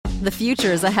The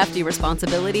future is a hefty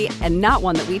responsibility and not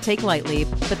one that we take lightly,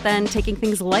 but then taking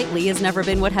things lightly has never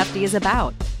been what Hefty is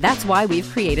about. That's why we've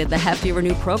created the Hefty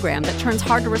Renew program that turns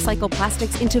hard-to-recycle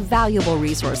plastics into valuable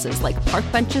resources like park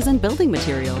benches and building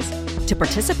materials. To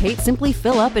participate, simply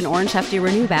fill up an orange Hefty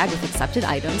Renew bag with accepted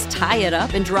items, tie it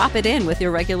up, and drop it in with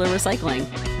your regular recycling.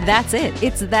 That's it.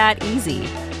 It's that easy.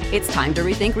 It's time to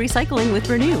rethink recycling with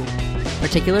Renew.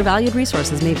 Particular valued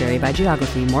resources may vary by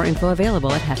geography. More info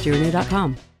available at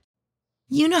heftyrenew.com.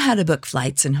 You know how to book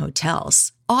flights and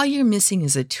hotels. All you're missing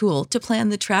is a tool to plan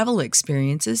the travel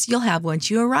experiences you'll have once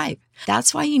you arrive.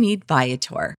 That's why you need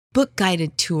Viator. Book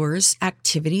guided tours,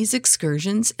 activities,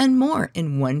 excursions, and more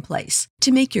in one place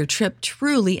to make your trip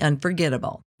truly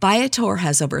unforgettable. Viator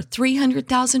has over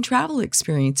 300,000 travel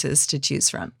experiences to choose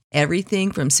from.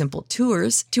 Everything from simple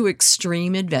tours to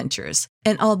extreme adventures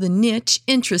and all the niche,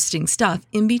 interesting stuff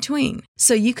in between.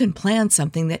 So you can plan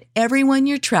something that everyone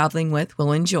you're traveling with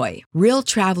will enjoy. Real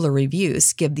traveler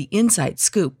reviews give the inside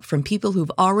scoop from people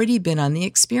who've already been on the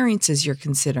experiences you're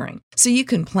considering. So you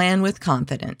can plan with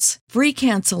confidence. Free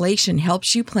cancellation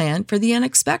helps you plan for the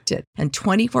unexpected. And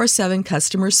 24/7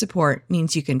 customer support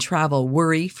means you can travel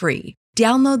worry-free.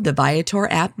 Download the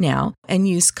Viator app now and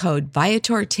use code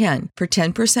Viator10 for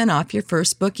 10% off your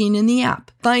first booking in the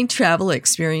app. Find travel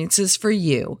experiences for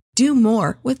you. Do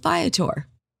more with Viator.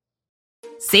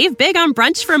 Save big on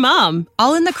brunch for mom,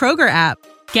 all in the Kroger app.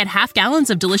 Get half gallons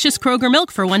of delicious Kroger milk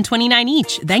for $1.29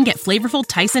 each. Then get flavorful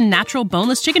Tyson natural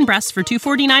boneless chicken breasts for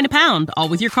 $2.49 a pound, all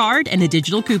with your card and a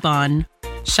digital coupon.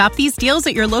 Shop these deals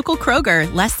at your local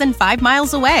Kroger, less than 5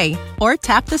 miles away. Or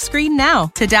tap the screen now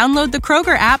to download the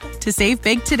Kroger app to save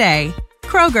big today.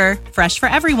 Kroger, fresh for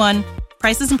everyone.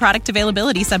 Prices and product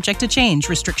availability subject to change.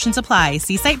 Restrictions apply.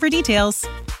 See site for details.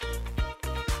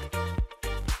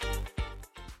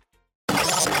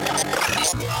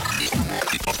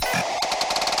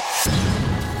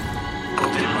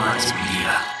 Open Minds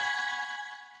Media.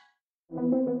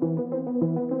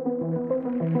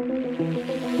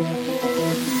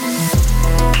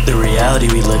 The reality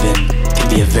we live in can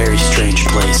be a very strange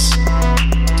place.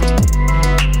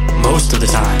 Most of the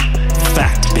time,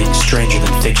 fact being stranger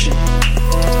than fiction.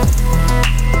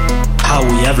 How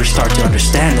will we ever start to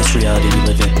understand this reality we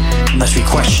live in unless we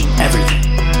question everything?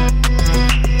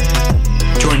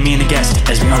 Join me and a guest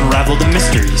as we unravel the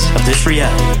mysteries of this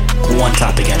reality, one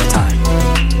topic at a time.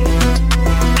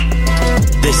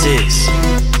 This is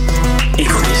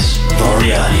Inquiries of Our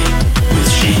Reality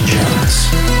with Shane Jones.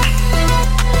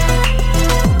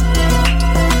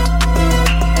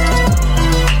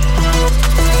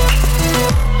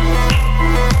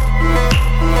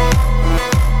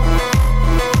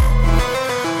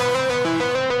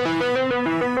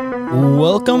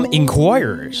 Welcome,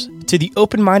 Inquirers, to the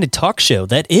open-minded talk show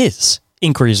that is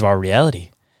Inquiries of Our Reality.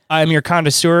 I am your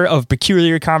connoisseur of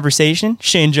peculiar conversation,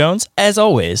 Shane Jones, as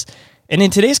always. And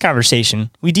in today's conversation,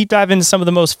 we deep dive into some of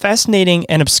the most fascinating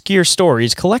and obscure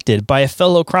stories collected by a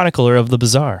fellow chronicler of the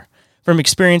bizarre. From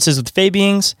experiences with fey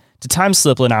beings to time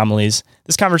slip anomalies,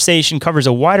 this conversation covers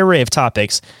a wide array of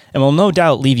topics and will no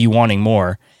doubt leave you wanting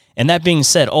more. And that being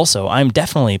said, also, I'm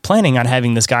definitely planning on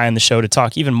having this guy on the show to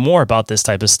talk even more about this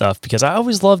type of stuff because I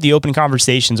always love the open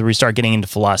conversations where we start getting into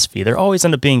philosophy. They always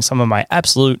end up being some of my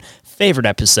absolute favorite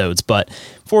episodes. But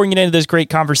before we get into this great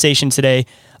conversation today,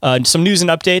 some news and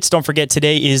updates. Don't forget,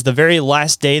 today is the very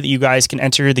last day that you guys can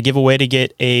enter the giveaway to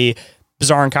get a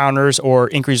Bizarre Encounters or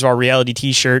Inquiries of Our Reality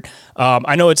t-shirt.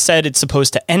 I know it said it's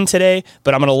supposed to end today,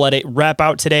 but I'm going to let it wrap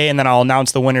out today, and then I'll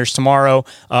announce the winners tomorrow.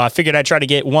 I figured I'd try to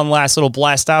get one last little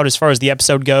blast out as far as the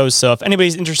episode goes, so if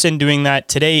anybody's interested in doing that,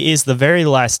 today is the very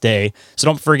last day, so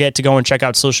don't forget to go and check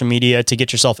out social media to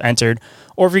get yourself entered.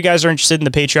 Or if you guys are interested in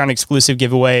the Patreon exclusive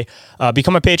giveaway,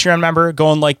 become a Patreon member,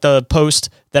 go and like the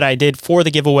post that I did for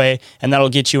the giveaway, and that'll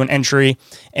get you an entry.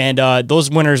 And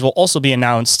those winners will also be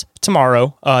announced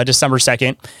tomorrow, December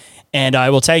 2nd. And I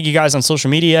will tag you guys on social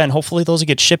media, and hopefully those will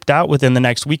get shipped out within the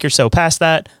next week or so past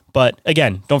that. But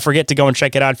again, don't forget to go and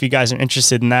check it out if you guys are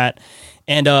interested in that.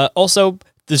 And also,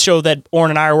 the show that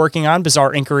Orrin and I are working on,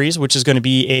 Bizarre Inquiries, which is going to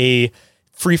be a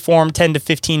freeform 10 to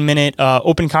 15 minute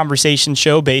open conversation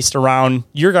show based around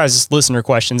your guys' listener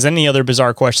questions, any other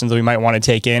bizarre questions that we might want to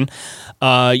take in.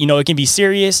 It can be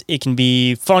serious, it can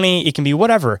be funny, it can be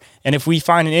whatever. And if we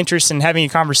find an interest in having a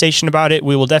conversation about it,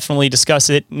 we will definitely discuss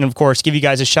it. And of course, give you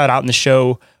guys a shout out in the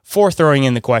show for throwing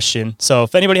in the question. So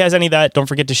if anybody has any of that, don't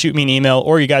forget to shoot me an email,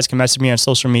 or you guys can message me on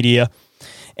social media.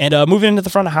 And moving into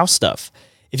the front of house stuff.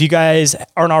 If you guys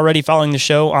aren't already following the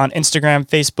show on Instagram,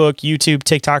 Facebook, YouTube,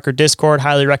 TikTok, or Discord,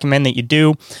 highly recommend that you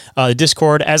do. The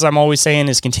Discord, as I'm always saying,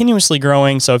 is continuously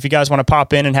growing. So if you guys want to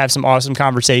pop in and have some awesome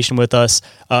conversation with us,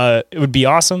 it would be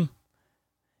awesome.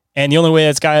 And the only way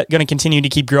that's going to continue to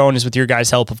keep growing is with your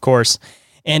guys' help, of course.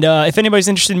 And if anybody's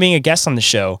interested in being a guest on the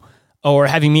show, or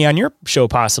having me on your show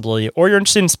possibly, or you're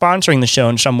interested in sponsoring the show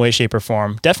in some way, shape, or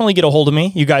form, definitely get a hold of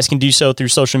me. You guys can do so through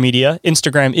social media.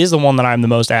 Instagram is the one that I'm the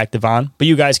most active on, but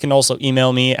you guys can also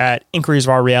email me at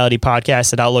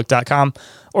inquiriesofourrealitypodcast@outlook.com,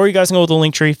 or you guys can go with the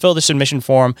link tree, fill the submission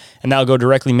form, and that'll go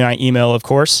directly to my email, of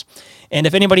course. And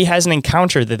if anybody has an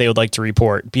encounter that they would like to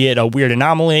report, be it a weird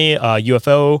anomaly,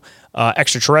 UFO,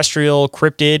 extraterrestrial,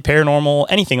 cryptid, paranormal,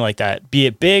 anything like that, be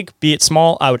it big, be it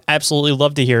small, I would absolutely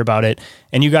love to hear about it.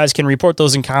 And you guys can report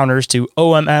those encounters to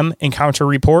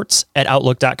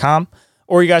OMMEncounterReports@outlook.com,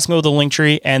 or you guys can go to the link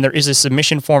tree, and there is a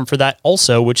submission form for that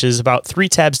also, which is about 3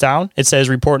 tabs down. It says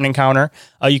report an encounter.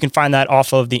 You can find that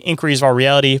off of the Inquiries of Our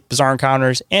Reality, Bizarre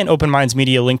Encounters, and Open Minds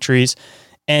Media link trees.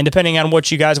 And depending on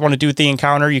what you guys want to do with the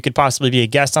encounter, you could possibly be a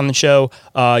guest on the show.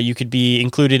 You could be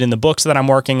included in the books that I'm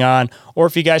working on. Or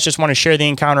if you guys just want to share the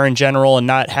encounter in general and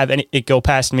not have it go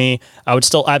past me, I would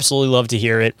still absolutely love to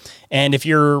hear it. And if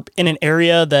you're in an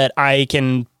area that I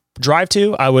can drive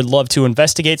to, I would love to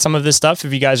investigate some of this stuff.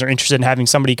 If you guys are interested in having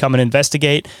somebody come and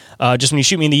investigate, just when you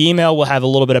shoot me the email, we'll have a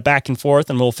little bit of back and forth,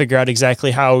 and we'll figure out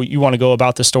exactly how you want to go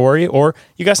about the story, or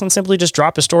you guys can simply just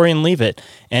drop a story and leave it.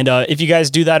 And if you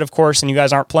guys do that, of course, and you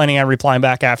guys aren't planning on replying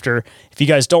back after, if you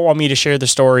guys don't want me to share the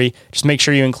story, just make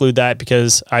sure you include that,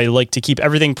 because I like to keep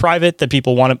everything private that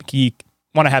people want to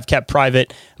have kept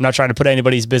private. I'm not trying to put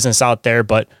anybody's business out there,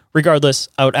 but regardless,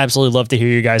 I would absolutely love to hear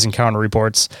you guys' encounter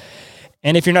reports.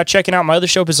 And if you're not checking out my other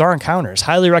show, Bizarre Encounters,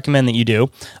 highly recommend that you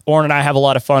do. Oren and I have a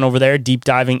lot of fun over there, deep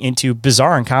diving into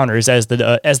bizarre encounters, as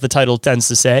the title tends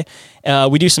to say.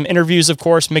 We do some interviews, of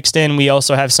course, mixed in. We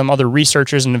also have some other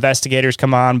researchers and investigators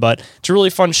come on, but it's a really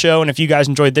fun show. And if you guys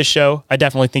enjoyed this show, I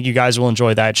definitely think you guys will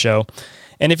enjoy that show.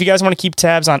 And if you guys want to keep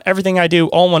tabs on everything I do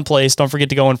all in one place, don't forget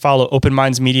to go and follow Open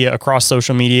Minds Media across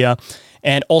social media.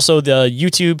 And also the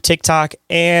YouTube, TikTok,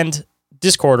 and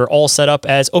Discord are all set up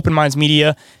as Open Minds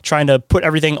Media, trying to put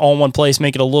everything all in one place,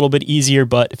 make it a little bit easier.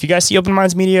 But if you guys see Open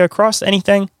Minds Media across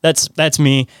anything, that's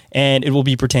me, and it will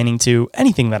be pertaining to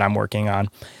anything that I'm working on.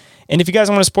 And if you guys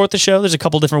want to support the show, there's a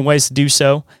couple different ways to do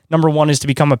so. Number one is to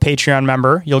become a Patreon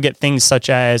member. You'll get things such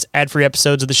as ad-free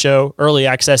episodes of the show, early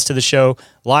access to the show,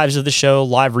 lives of the show,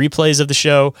 live replays of the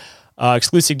show,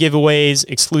 exclusive giveaways,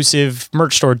 exclusive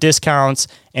merch store discounts,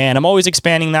 and I'm always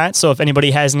expanding that. So if anybody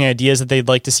has any ideas that they'd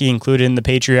like to see included in the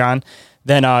Patreon,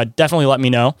 then definitely let me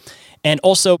know. And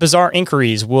also, Bizarre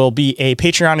Inquiries will be a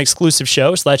Patreon exclusive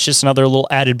show, so that's just another little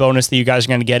added bonus that you guys are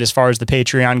going to get as far as the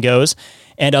Patreon goes.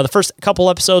 And the first couple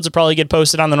episodes will probably get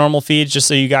posted on the normal feeds, just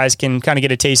so you guys can kind of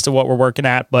get a taste of what we're working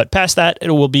at. But past that, it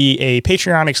will be a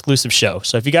Patreon exclusive show.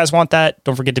 So if you guys want that,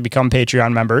 don't forget to become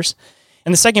Patreon members.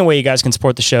 And the second way you guys can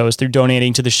support the show is through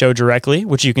donating to the show directly,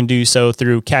 which you can do so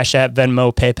through Cash App,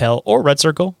 Venmo, PayPal, or Red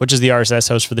Circle, which is the RSS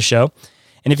host for the show.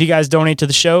 And if you guys donate to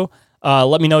the show,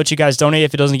 let me know what you guys donate.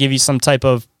 If it doesn't give you some type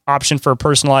of option for a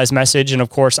personalized message, and of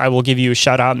course, I will give you a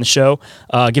shout out in the show.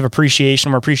 Give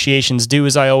appreciation where appreciation's due,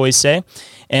 as I always say.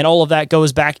 And all of that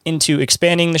goes back into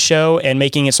expanding the show and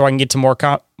making it so I can get to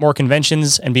more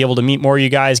conventions and be able to meet more of you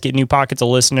guys, get new pockets of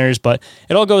listeners. But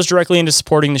it all goes directly into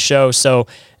supporting the show. So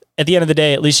at the end of the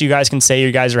day, at least you guys can say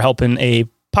you guys are helping a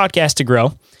podcast to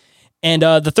grow. And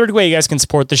the third way you guys can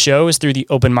support the show is through the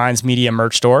Open Minds Media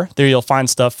merch store. There you'll find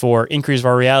stuff for Inquiries of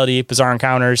Our Reality, Bizarre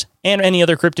Encounters, and any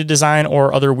other cryptid design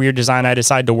or other weird design I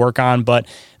decide to work on. But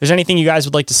if there's anything you guys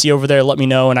would like to see over there, let me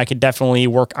know, and I could definitely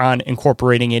work on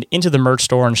incorporating it into the merch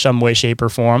store in some way, shape, or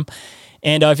form.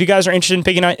 And if you guys are interested in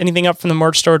picking anything up from the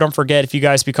merch store, don't forget, if you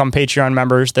guys become Patreon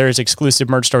members, there's exclusive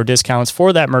merch store discounts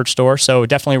for that merch store. So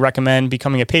definitely recommend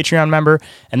becoming a Patreon member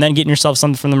and then getting yourself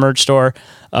something from the merch store.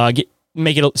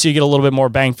 Make it so you get a little bit more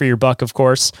bang for your buck, of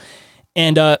course.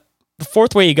 And the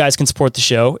fourth way you guys can support the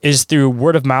show is through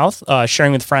word of mouth,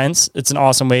 sharing with friends. It's an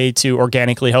awesome way to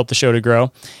organically help the show to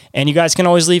grow. And you guys can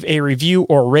always leave a review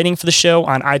or rating for the show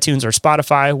on iTunes or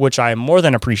Spotify, which I more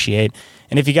than appreciate.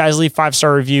 And if you guys leave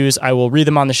 5-star reviews, I will read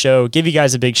them on the show, give you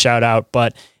guys a big shout out.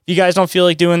 But if you guys don't feel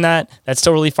like doing that, that's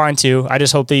totally fine too. I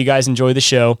just hope that you guys enjoy the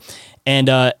show. And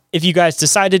if you guys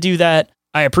decide to do that,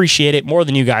 I appreciate it more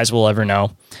than you guys will ever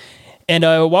know. And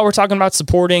while we're talking about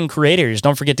supporting creators,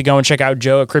 don't forget to go and check out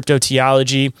Joe at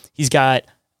Cryptoteology. He's got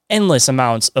endless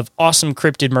amounts of awesome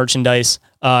cryptid merchandise.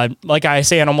 Like I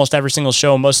say on almost every single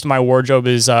show, most of my wardrobe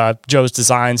is Joe's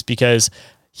designs, because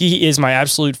He is my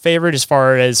absolute favorite as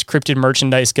far as cryptid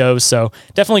merchandise goes, so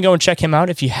definitely go and check him out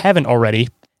if you haven't already.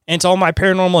 And to all my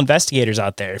paranormal investigators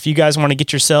out there, if you guys want to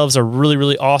get yourselves a really,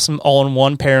 really awesome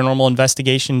all-in-one paranormal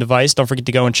investigation device, don't forget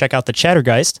to go and check out the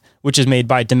Chattergeist, which is made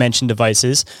by Dimension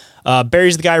Devices.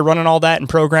 Barry's the guy running all that and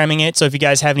programming it, so if you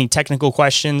guys have any technical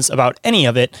questions about any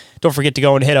of it, don't forget to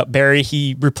go and hit up Barry.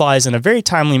 He replies in a very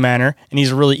timely manner, and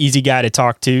he's a really easy guy to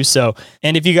talk to.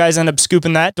 And if you guys end up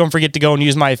scooping that, don't forget to go and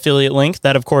use my affiliate link.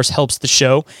 That, of course, helps the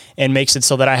show and makes it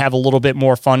so that I have a little bit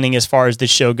more funding as far as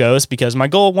this show goes, because my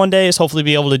goal one day is hopefully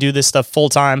be able to do this stuff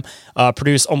full-time,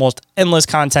 produce almost endless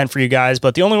content for you guys,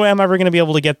 but the only way I'm ever going to be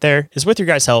able to get there is with your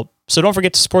guys' help. So don't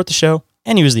forget to support the show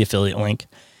and use the affiliate link.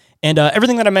 And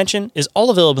everything that I mentioned is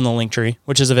all available in the link tree,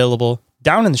 which is available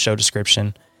down in the show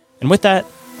description. And with that,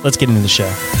 let's get into the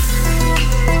show.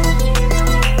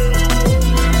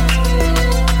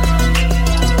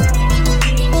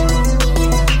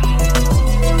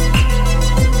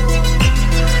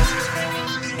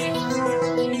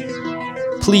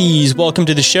 Please welcome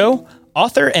to the show,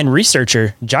 author and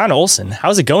researcher, John Olsen.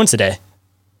 How's it going today?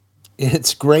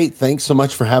 It's great. Thanks so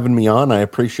much for having me on. I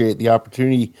appreciate the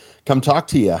opportunity to come talk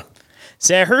to you.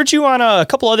 Say, I heard you on a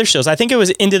couple other shows. I think it was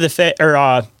Into the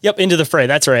Fray.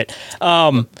 That's right.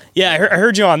 I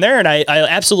heard you on there, and I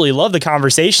absolutely love the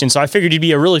conversation. So I figured you'd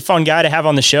be a really fun guy to have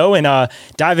on the show and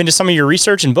dive into some of your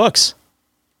research and books.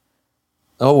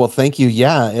 Oh, well, thank you.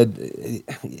 Yeah,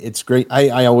 it's great.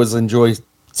 I always enjoy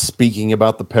speaking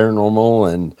about the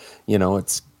paranormal, and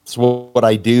it's what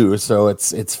I do, so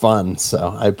it's fun.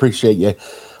 So I appreciate you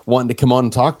wanting to come on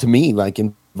and talk to me, like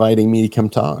inviting me to come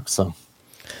talk.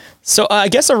 So I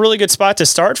guess a really good spot to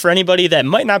start for anybody that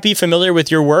might not be familiar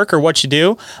with your work or what you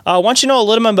do. Why don't you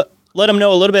let them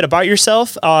know a little bit about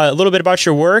yourself, a little bit about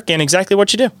your work, and exactly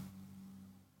what you do.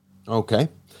 Okay.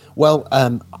 Well,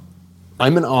 I'm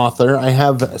an author. I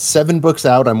have 7 books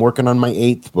out. I'm working on my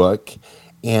 8th book.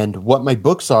 And what my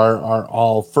books are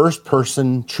all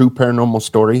first-person true paranormal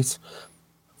stories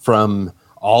from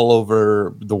all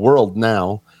over the world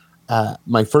now.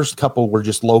 My first couple were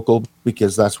just local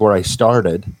because that's where I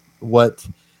started. What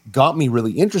got me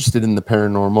really interested in the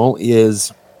paranormal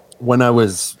is when I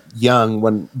was young,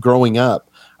 when growing up,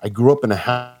 I grew up in a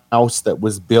house that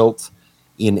was built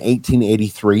in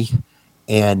 1883,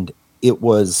 and it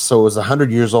was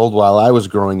 100 years old while I was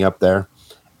growing up there.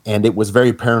 And it was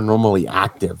very paranormally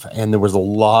active, and there was a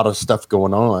lot of stuff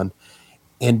going on.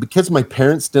 And because my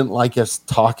parents didn't like us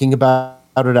talking about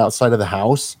it outside of the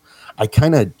house, I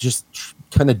kind of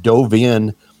dove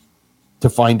in to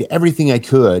find everything I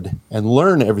could and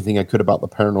learn everything I could about the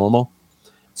paranormal.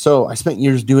 So I spent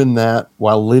years doing that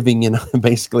while living in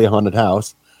basically a haunted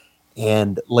house.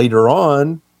 And later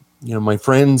on, my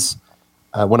friends,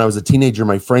 when I was a teenager,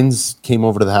 my friends came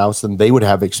over to the house and they would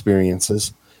have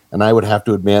experiences. And I would have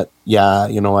to admit, I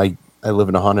live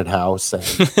in a haunted house. And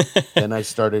then I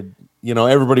started,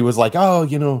 everybody was like, oh,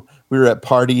 we were at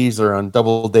parties or on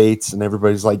double dates, and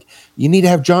everybody's like, you need to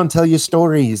have John tell you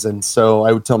stories. And so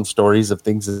I would tell them stories of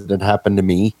things that had happened to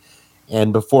me.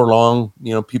 And before long,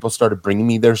 people started bringing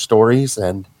me their stories.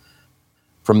 And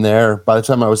from there, by the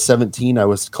time I was 17, I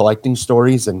was collecting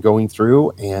stories and going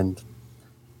through, and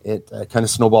it kind of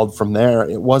snowballed from there.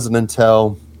 It wasn't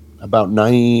until about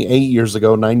 9 years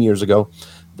ago,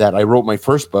 that I wrote my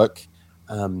first book.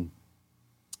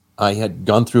 I had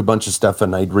gone through a bunch of stuff,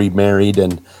 and I'd remarried.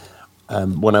 And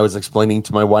when I was explaining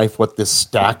to my wife what this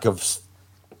stack of,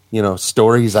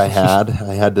 stories I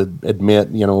had to admit,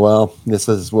 well, this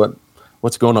is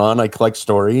what's going on. I collect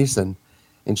stories, and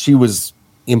she was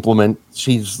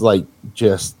she's like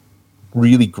just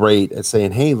really great at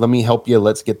saying, hey, let me help you.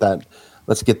 Let's get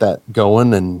that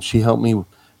going. And she helped me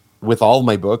with all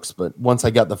my books. But once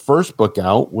I got the first book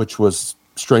out, which was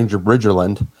Stranger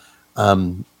Bridgerland,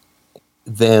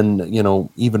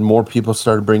 then, even more people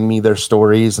started bringing me their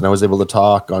stories, and I was able to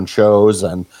talk on shows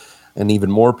and even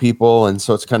more people. And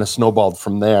so it's kind of snowballed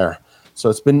from there.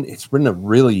 So it's been a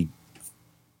really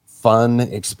fun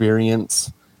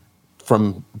experience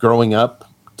from growing up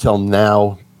till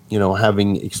now,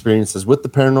 having experiences with the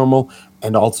paranormal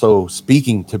and also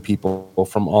speaking to people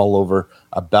from all over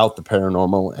about the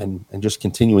paranormal and just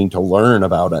continuing to learn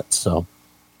about it. So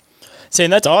saying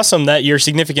that's awesome that your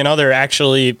significant other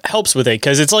actually helps with it,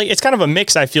 because it's kind of a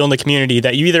mix, I feel, in the community,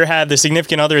 that you either have the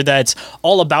significant other that's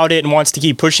all about it and wants to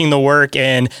keep pushing the work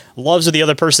and loves what the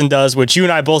other person does, which you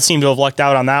and I both seem to have lucked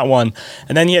out on that one.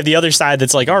 And then you have the other side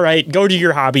that's like, all right, go do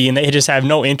your hobby, and they just have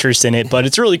no interest in it. But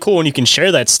it's really cool when you can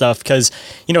share that stuff, because,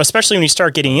 especially when you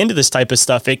start getting into this type of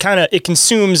stuff, it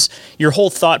consumes your whole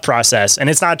thought process. And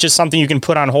it's not just something you can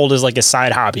put on hold as like a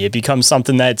side hobby. It becomes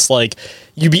something that's like,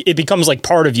 it becomes like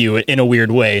part of you in a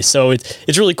weird way. So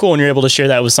it's really cool when you're able to share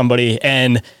that with somebody.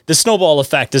 And the snowball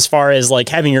effect, as far as like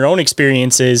having your own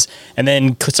experiences and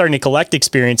then starting to collect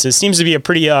experiences, seems to be a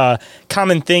pretty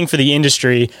common thing for the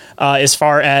industry, as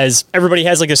far as everybody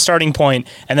has like a starting point,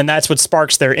 and then that's what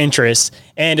sparks their interest.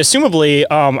 And assumably,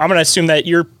 I'm going to assume that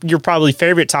your probably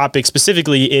favorite topic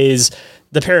specifically is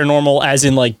the paranormal, as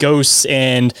in like ghosts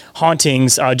and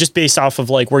hauntings, just based off of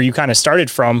like where you kind of started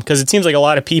from. Because it seems like a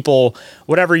lot of people,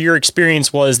 whatever your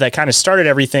experience was that kind of started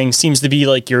everything, seems to be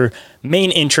like your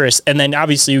main interest. And then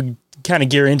obviously you kind of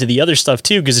gear into the other stuff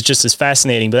too, because it's just as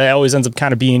fascinating. But that always ends up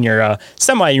kind of being your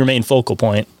your main focal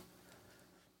point.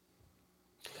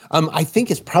 I think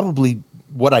it's probably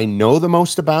what I know the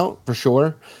most about, for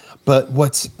sure. But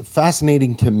what's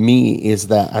fascinating to me is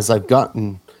that as I've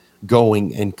gotten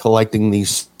going and collecting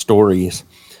these stories,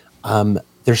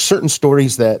 there's certain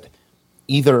stories that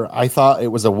either I thought it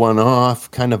was a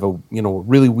one-off, kind of a,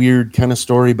 really weird kind of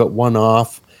story, but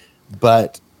one-off,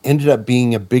 but ended up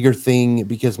being a bigger thing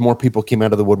because more people came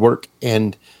out of the woodwork.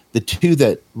 And the two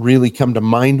that really come to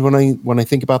mind when I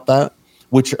think about that,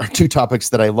 which are two topics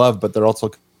that I love, but they're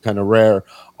also kind of rare,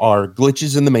 are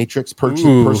glitches in the Matrix,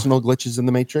 personal glitches in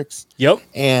the Matrix. Yep.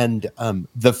 And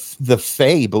the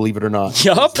Fae, believe it or not.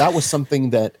 Yep. That was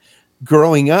something that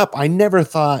growing up, I never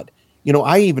thought,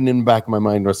 I even in the back of my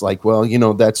mind was like, well,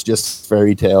 that's just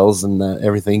fairy tales and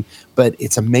everything. But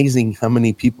it's amazing how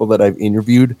many people that I've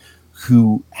interviewed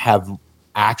who have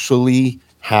actually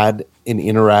had an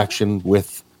interaction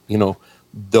with,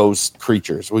 those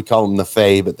creatures. We call them the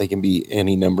Fae, but they can be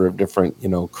any number of different,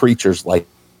 creatures like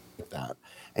that.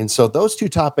 And so those two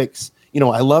topics,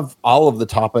 I love all of the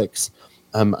topics.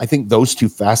 I think those two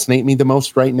fascinate me the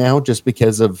most right now, just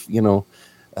because of,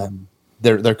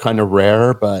 they're kind of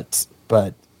rare, but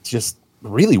just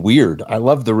really weird. I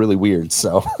love the really weird.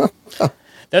 So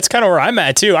that's kind of where I'm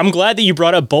at too. I'm glad that you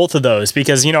brought up both of those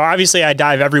because, obviously I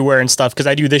dive everywhere and stuff because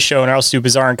I do this show and I also do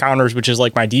Bizarre Encounters, which is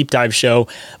like my deep dive show.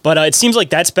 But it seems like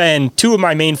that's been two of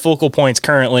my main focal points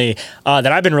currently that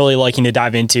I've been really liking to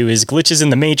dive into is glitches in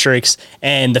the Matrix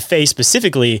and the Fae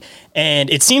specifically. And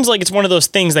it seems like it's one of those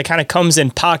things that kind of comes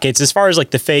in pockets as far as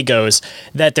like the Fae goes,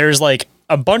 that there's like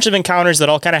a bunch of encounters that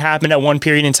all kind of happened at one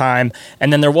period in time,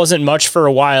 and then there wasn't much for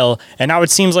a while, and now it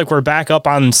seems like we're back up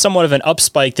on somewhat of an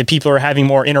upspike that people are having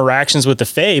more interactions with the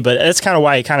Fae, but that's kind of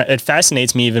why it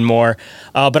fascinates me even more.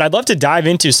 But I'd love to dive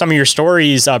into some of your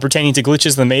stories pertaining to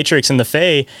glitches in the Matrix and the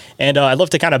Fae, and I'd love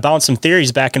to kind of bounce some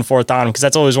theories back and forth on them, because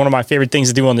that's always one of my favorite things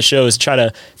to do on the show is try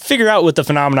to figure out what the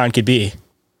phenomenon could be.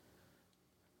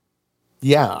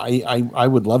 Yeah, I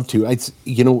would love to. It's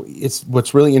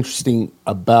what's really interesting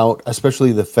about,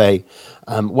 especially the Fae.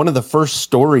 One of the first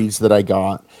stories that I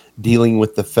got dealing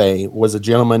with the Fae was a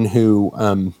gentleman who,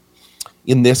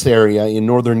 in this area in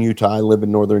northern Utah, I live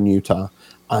in northern Utah.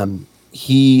 When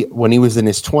he was in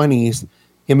his 20s,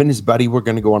 him and his buddy were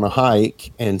going to go on a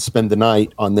hike and spend the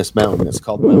night on this mountain. It's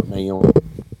called Mount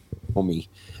Naomi.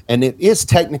 And it is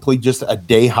technically just a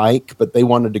day hike, but they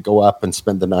wanted to go up and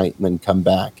spend the night and then come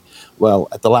back. Well,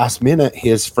 at the last minute,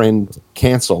 his friend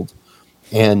canceled,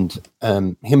 and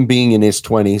him being in his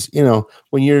 20s,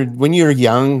 when you're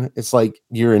young, it's like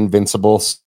you're invincible.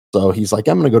 So he's like,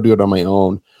 I'm going to go do it on my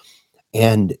own.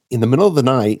 And in the middle of the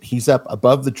night, he's up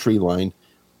above the tree line.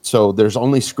 So there's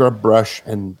only scrub brush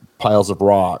and piles of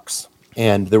rocks.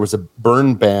 And there was a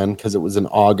burn ban because it was in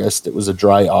August. It was a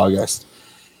dry August.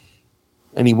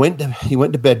 And he went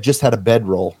to bed, just had a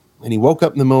bedroll, and he woke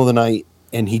up in the middle of the night,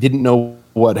 and he didn't know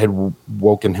what had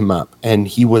woken him up. And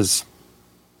he was,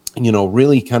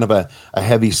 really kind of a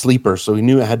heavy sleeper, so he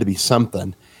knew it had to be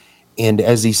something. And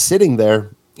as he's sitting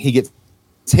there, he gets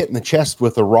hit in the chest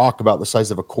with a rock about the size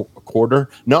of a quarter.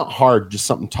 Not hard, just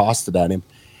something tossed it at him.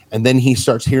 And then he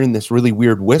starts hearing this really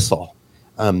weird whistle.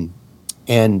 And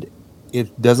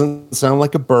it doesn't sound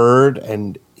like a bird,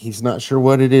 and he's not sure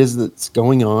what it is that's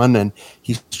going on. And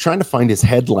he's trying to find his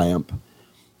headlamp.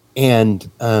 And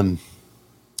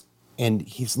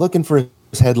he's looking for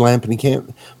his headlamp, and he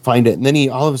can't find it. And then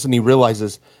all of a sudden he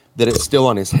realizes that it's still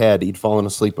on his head. He'd fallen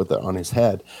asleep with it on his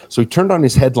head. So he turned on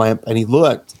his headlamp and he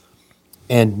looked,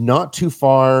 and not too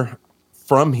far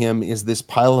from him is this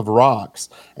pile of rocks.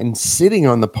 And sitting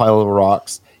on the pile of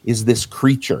rocks is this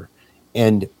creature.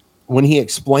 And when he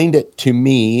explained it to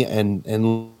me,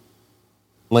 and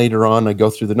later on I go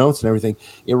through the notes and everything,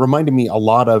 it reminded me a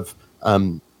lot of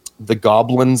the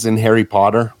goblins in Harry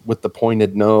Potter with the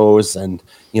pointed nose and,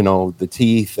 the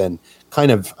teeth, and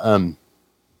kind of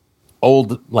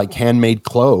old, like handmade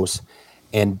clothes.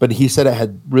 But he said it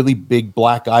had really big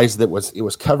black eyes it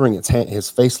was covering his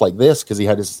face like this because he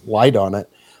had his light on it.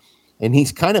 and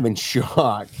he's kind of in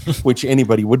shock, which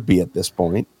anybody would be at this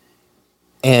point.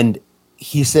 And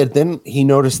he said then he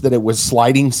noticed that it was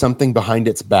sliding something behind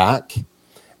its back,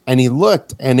 and he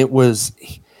looked, and it was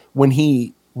when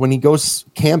he goes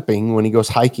camping, when he goes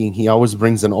hiking, he always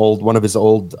brings one of his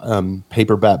old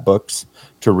paperback books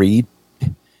to read.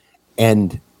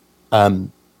 And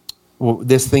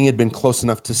this thing had been close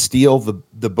enough to steal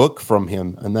the book from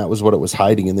him, and that was what it was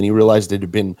hiding. And then he realized it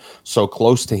had been so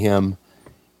close to him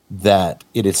that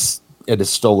it has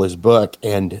stole his book.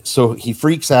 And so he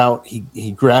freaks out.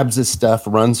 He grabs his stuff,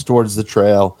 runs towards the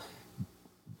trail,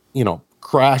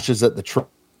 crashes at the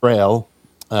trail.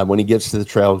 When he gets to the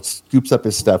trail, scoops up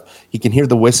his stuff. He can hear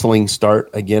the whistling start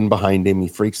again behind him. He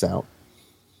freaks out,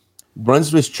 runs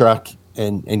to his truck,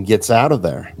 and gets out of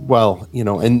there. Well,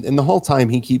 and the whole time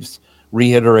he keeps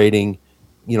reiterating,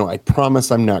 I promise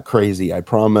I'm not crazy. I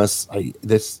promise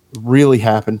this really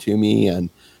happened to me.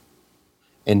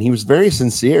 And he was very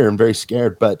sincere and very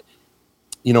scared. But,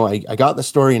 I got the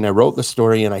story and I wrote the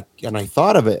story, and I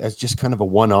thought of it as just kind of a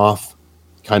one-off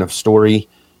kind of story.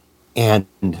 And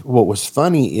what was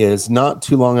funny is not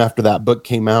too long after that book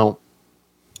came out,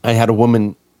 I had a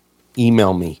woman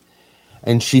email me,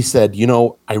 and she said,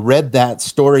 I read that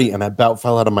story and I about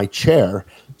fell out of my chair.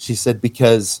 She said,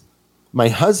 because my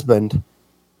husband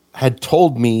had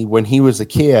told me when he was a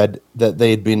kid that they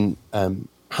had been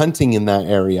hunting in that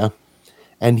area,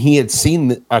 and he had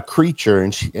seen a creature,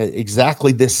 and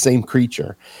exactly this same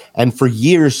creature. And for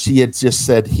years, she had just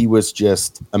said he was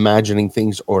just imagining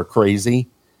things or crazy.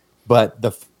 But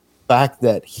the fact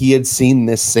that he had seen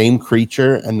this same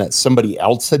creature and that somebody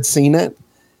else had seen it,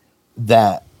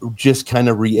 that just kind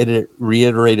of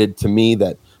reiterated to me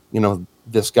that,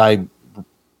 this guy,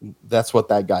 that's what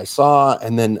that guy saw.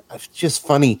 And then it's just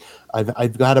funny.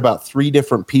 I've got about 3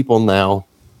 different people now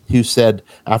who said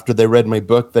after they read my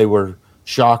book, they were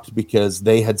shocked because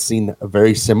they had seen a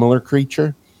very similar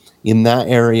creature in that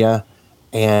area,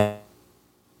 and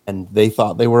they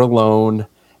thought they were alone.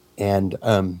 And,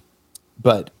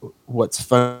 but what's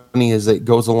funny is it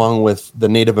goes along with the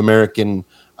Native American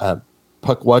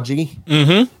Pukwudgie.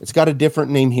 Mm-hmm. It's got a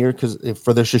different name here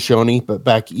for the Shoshone, but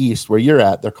back east where you're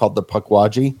at, they're called the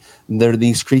Pukwudgie. And they're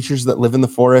these creatures that live in the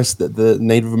forest that the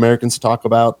Native Americans talk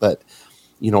about that,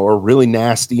 are really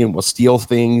nasty and will steal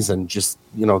things and just,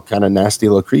 kind of nasty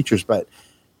little creatures. But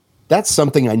that's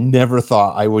something I never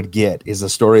thought I would get, is a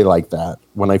story like that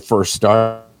when I first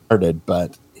started.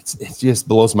 But it just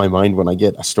blows my mind when I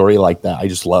get a story like that. I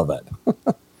just love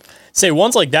it. Say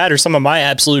ones like that are some of my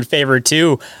absolute favorite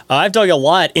too. I've dug a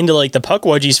lot into like the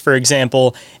Pukwudgies, for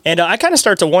example, and I kind of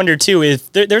start to wonder too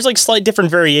if there's like slight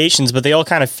different variations, but they all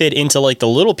kind of fit into like the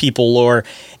little people lore.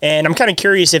 And I'm kind of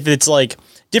curious if it's like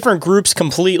different groups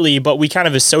completely, but we kind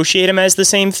of associate them as the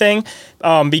same thing,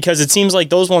 because it seems like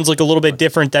those ones look a little bit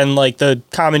different than like the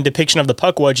common depiction of the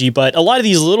Pukwudgie. But a lot of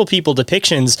these little people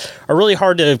depictions are really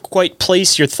hard to quite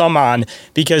place your thumb on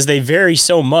because they vary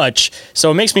so much.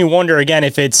 So it makes me wonder again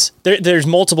if it's there's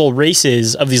multiple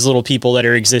races of these little people that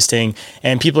are existing,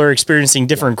 and people are experiencing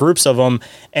different groups of them,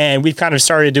 and we've kind of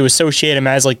started to associate them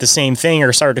as like the same thing,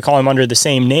 or started to call them under the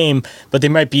same name, but they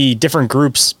might be different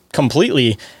groups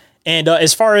completely. And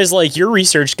as far as like your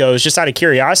research goes, just out of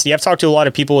curiosity, I've talked to a lot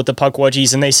of people with the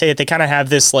Pukwudgies, and they say that they kind of have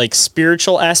this like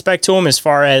spiritual aspect to them, as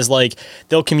far as like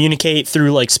they'll communicate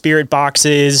through like spirit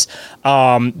boxes.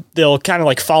 They'll kind of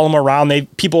like follow them around.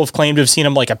 People have claimed to have seen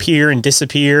them like appear and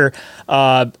disappear.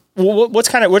 What's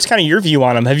kind of your view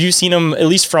on them? Have you seen them, at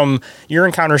least from your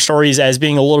encounter stories, as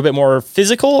being a little bit more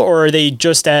physical, or are they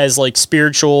just as like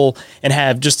spiritual and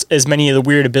have just as many of the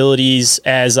weird abilities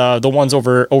as the ones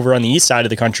over on the east side of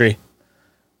the country?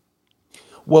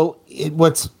 Well,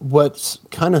 what's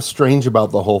kind of strange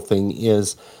about the whole thing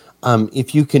is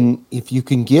if you can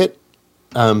get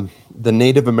the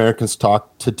Native Americans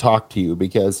talk to you,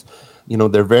 because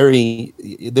they're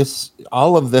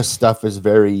all of this stuff is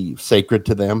very sacred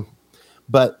to them,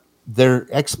 but their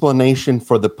explanation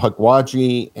for the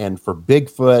Pukwudgie and for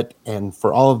Bigfoot and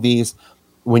for all of these,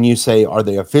 when you say, are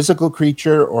they a physical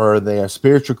creature or are they a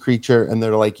spiritual creature? And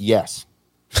they're like, yes.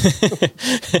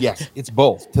 Yes, it's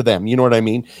both to them. You know what I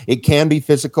mean? It can be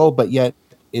physical, but yet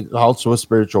it's also a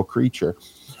spiritual creature.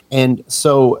 And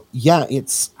so, yeah,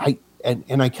 I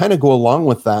kind of go along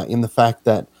with that in the fact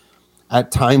that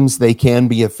at times they can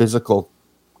be a physical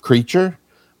creature,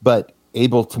 but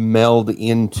able to meld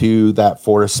into that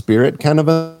forest spirit kind of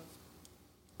a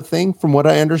thing, from what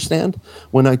I understand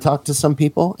when I talk to some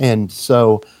people. And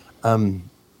so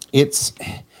it's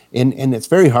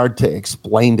very hard to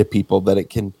explain to people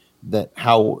that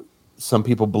how some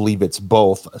people believe it's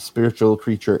both a spiritual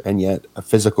creature and yet a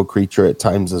physical creature at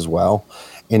times as well.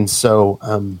 And so,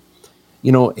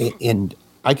 and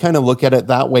I kind of look at it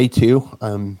that way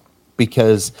too,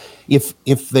 because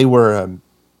if they were a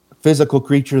physical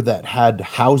creature that had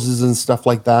houses and stuff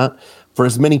like that, for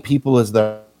as many people as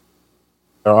there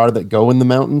are that go in the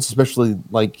mountains, especially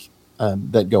like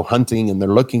that go hunting and they're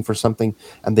looking for something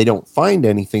and they don't find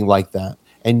anything like that,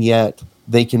 and yet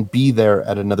they can be there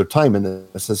at another time. And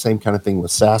it's the same kind of thing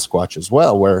with Sasquatch as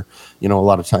well, where, a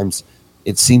lot of times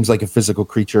it seems like a physical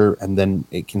creature and then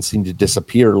it can seem to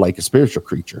disappear like a spiritual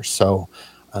creature. So,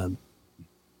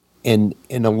 and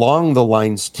along the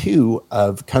lines too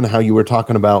of kind of how you were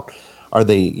talking about, are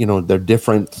they, they're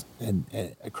different and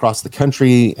across the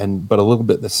country but a little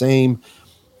bit the same.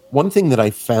 One thing that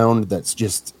I found that's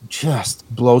just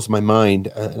blows my mind,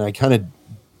 and I kind of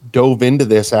dove into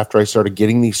this after I started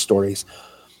getting these stories,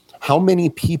 how many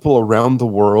people around the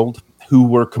world who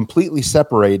were completely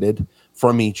separated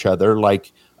from each other,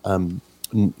 like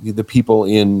the people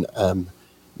in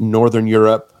Northern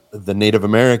Europe, the Native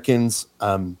Americans,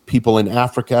 people in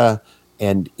Africa,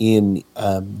 and in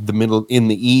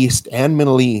the East and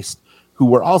Middle East, who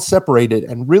were all separated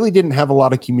and really didn't have a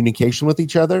lot of communication with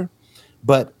each other,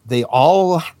 but they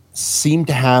all seem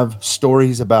to have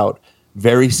stories about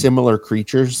very similar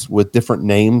creatures with different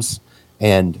names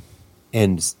and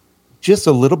just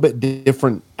a little bit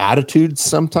different attitudes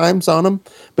sometimes on them.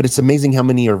 But it's amazing how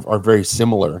many are very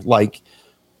similar. Like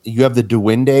you have the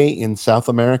Duende in South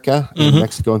America, in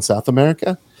Mexico and South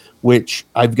America, which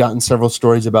I've gotten several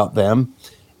stories about them.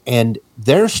 And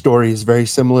their story is very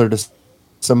similar to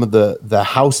some of the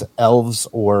house elves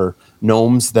or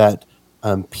gnomes that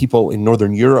people in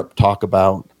Northern Europe talk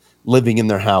about living in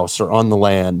their house or on the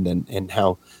land, and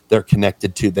how they're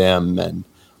connected to them, and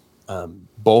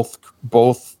both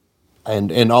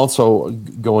and also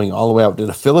going all the way out to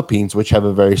the Philippines, which have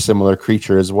a very similar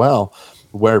creature as well,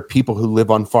 where people who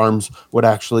live on farms would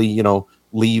actually,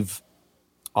 leave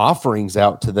offerings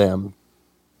out to them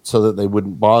so that they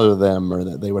wouldn't bother them or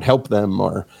that they would help them.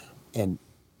 And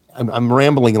I'm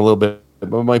rambling a little bit,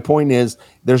 but my point is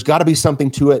there's got to be something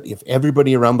to it. If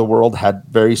everybody around the world had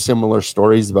very similar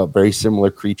stories about very similar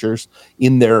creatures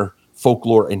in their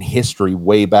folklore and history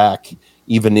way back,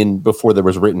 even before there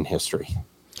was written history.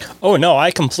 Oh, no,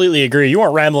 I completely agree. You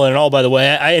weren't rambling at all, by the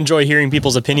way. I enjoy hearing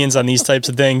people's opinions on these types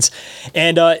of things.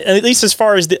 And at least as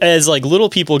far as like little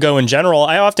people go in general,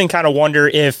 I often kind of wonder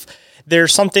if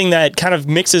there's something that kind of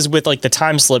mixes with like the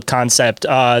time slip concept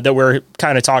that we're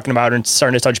kind of talking about and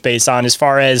starting to touch base on, as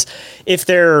far as if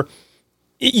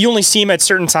you only see them at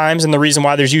certain times, and the reason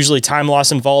why there's usually time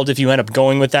loss involved if you end up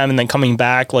going with them and then coming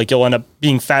back, like you'll end up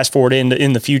being fast forwarded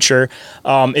in the future,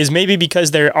 is maybe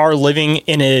because they are living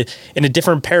in a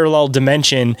different parallel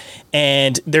dimension,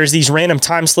 and there's these random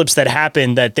time slips that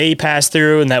happen that they pass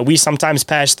through and that we sometimes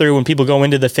pass through when people go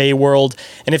into the Fey world,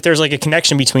 and if there's like a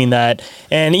connection between that.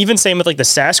 And even same with like the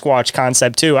Sasquatch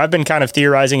concept too. I've been kind of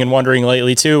theorizing and wondering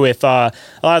lately too if a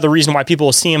lot of the reason why people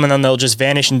will see them and then they'll just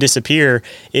vanish and disappear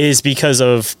is because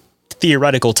of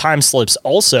theoretical time slips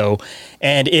also,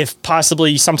 and if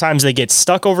possibly sometimes they get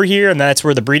stuck over here, and that's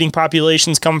where the breeding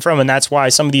populations come from, and that's why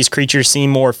some of these creatures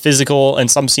seem more physical and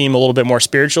some seem a little bit more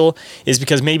spiritual, is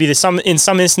because maybe in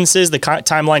some instances the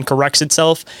timeline corrects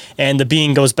itself and the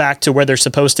being goes back to where they're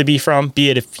supposed to be from, be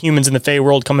it if humans in the Fey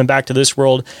world coming back to this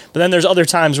world. But then there's other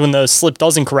times when the slip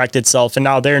doesn't correct itself, and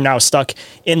now they're stuck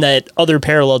in that other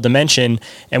parallel dimension,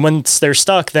 and once they're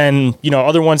stuck, then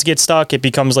other ones get stuck. It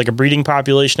becomes like a breeding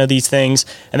population of these things,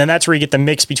 and then that's where you get the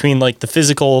mix between like the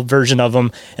physical version of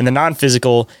them and the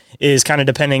non-physical, is kind of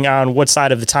depending on what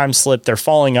side of the time slip they're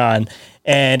falling on.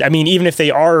 And I mean, even if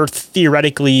they are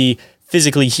theoretically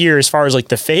physically here, as far as like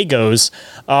the Fae goes,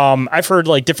 I've heard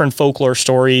like different folklore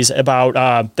stories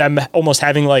about them almost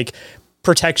having like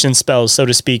protection spells, so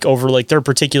to speak, over like their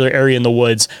particular area in the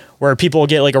woods, where people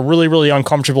get like a really, really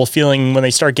uncomfortable feeling when they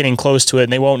start getting close to it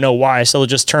and they won't know why, so they'll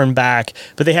just turn back.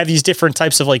 But they have these different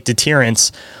types of like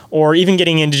deterrents, or even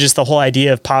getting into just the whole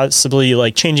idea of possibly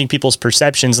like changing people's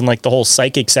perceptions and like the whole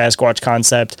psychic Sasquatch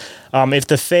concept. If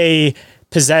the Fae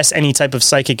possess any type of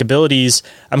psychic abilities,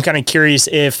 I'm kind of curious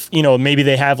if, maybe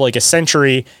they have like a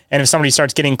sentry, and if somebody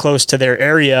starts getting close to their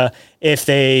area, if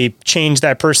they change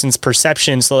that person's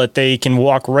perception so that they can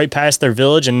walk right past their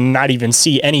village and not even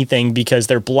see anything because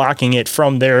they're blocking it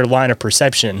from their line of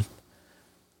perception.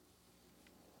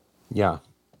 Yeah.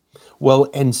 Well,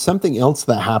 and something else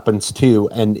that happens too,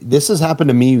 and this has happened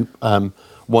to me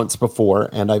once before,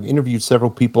 and I've interviewed several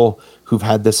people who've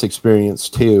had this experience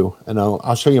too. And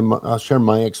I'll share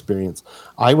my experience.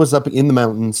 I was up in the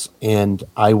mountains and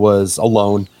I was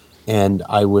alone, and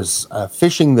I was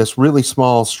fishing this really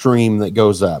small stream that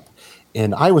goes up.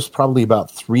 and I was probably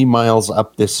about 3 miles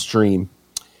up this stream.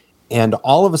 And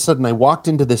all of a sudden I walked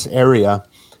into this area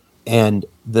and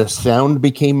the sound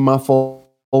became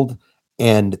muffled,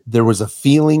 and there was a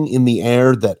feeling in the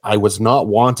air that I was not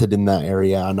wanted in that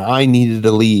area and I needed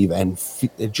to leave. And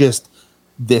just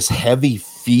this heavy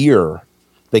fear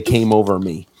that came over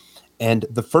me. And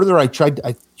the further I tried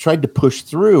to push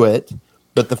through it,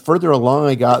 but the further along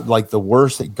I got, like the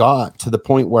worse it got, to the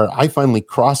point where I finally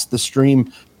crossed the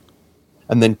stream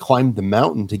and then climbed the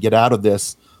mountain to get out of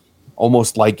this. It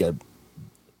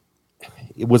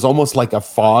was almost like a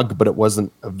fog, but it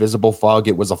wasn't a visible fog.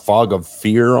 It was a fog of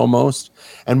fear almost.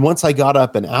 And once I got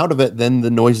up and out of it, then the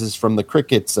noises from the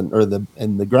crickets and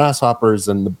the grasshoppers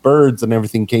and the birds and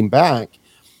everything came back.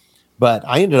 But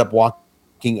I ended up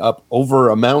walking up over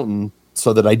a mountain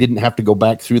so that I didn't have to go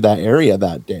back through that area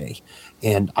that day.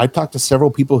 And I've talked to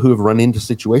several people who have run into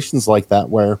situations like that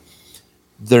where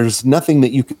there's nothing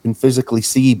that you can physically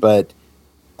see, but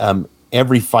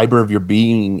every fiber of your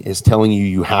being is telling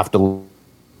you have to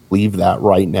leave that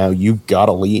right now. You've got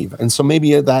to leave. And so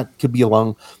maybe that could be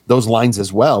along those lines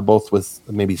as well, both with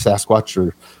maybe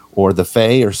Sasquatch or the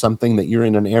Fae or something, that you're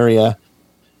in an area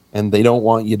and they don't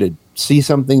want you to see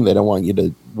something. They don't want you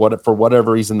to, for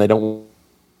whatever reason, they don't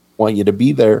want you to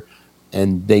be there,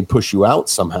 and they push you out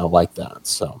somehow like that.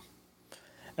 So,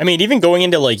 I mean, even going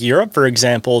into like Europe, for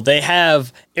example, they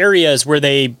have areas where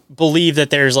they believe that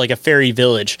there's like a fairy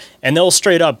village, and they'll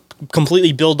straight up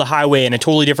completely build the highway in a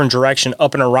totally different direction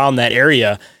up and around that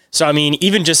area. So, I mean,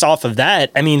 even just off of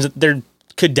that, I mean, there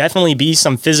could definitely be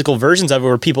some physical versions of it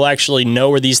where people actually know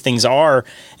where these things are.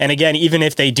 And again, even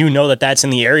if they do know that that's in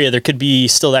the area, there could be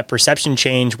still that perception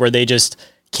change where they just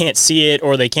can't see it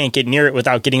or they can't get near it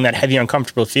without getting that heavy,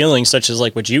 uncomfortable feeling, such as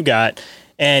like what you got.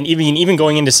 And even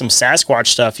going into some Sasquatch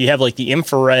stuff, you have like the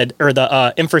infrared or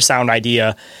the infrasound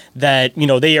idea that, you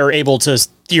know, they are able to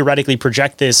theoretically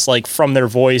project this like from their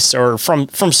voice or from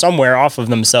somewhere off of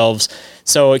themselves.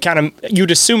 So it kind of, you'd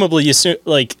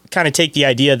like kind of take the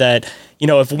idea that, you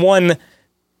know, if one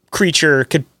creature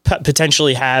could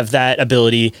potentially have that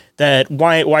ability, that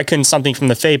why couldn't something from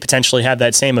the Fae potentially have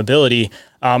that same ability?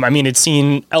 I mean, it's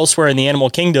seen elsewhere in the animal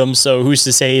kingdom, so who's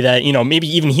to say that, you know, maybe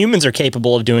even humans are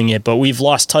capable of doing it, but we've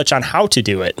lost touch on how to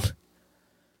do it.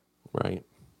 Right.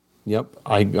 Yep.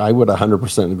 I would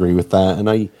 100% agree with that. And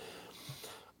I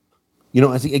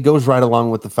think it goes right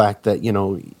along with the fact that, you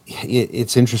know,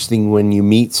 it's interesting when you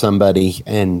meet somebody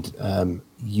and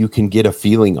you can get a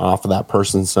feeling off of that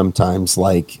person sometimes,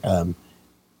 like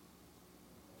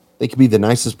they could be the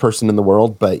nicest person in the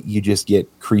world, but you just get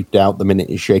creeped out the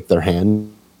minute you shake their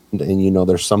hand, and you know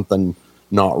there's something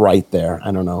not right there.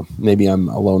 I don't know. Maybe I'm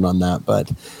alone on that,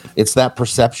 but it's that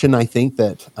perception, I think,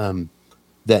 that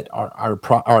that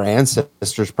our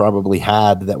ancestors probably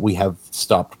had that we have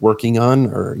stopped working on,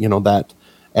 or, you know, that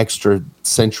extra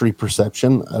sensory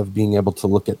perception of being able to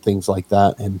look at things like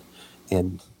that,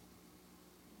 and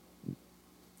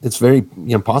it's very,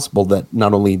 you know, possible that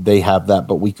not only they have that,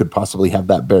 but we could possibly have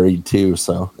that buried too.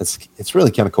 So it's really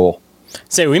kind of cool.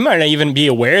 So we might not even be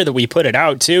aware that we put it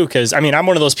out too. Cause I mean, I'm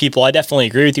one of those people, I definitely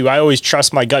agree with you. I always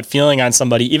trust my gut feeling on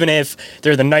somebody, even if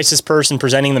they're the nicest person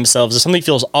presenting themselves. If something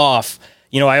feels off,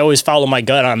 you know, I always follow my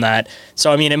gut on that.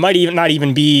 So, I mean, it might even not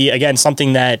even be, again,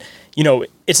 something that, you know,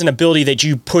 it's an ability that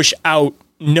you push out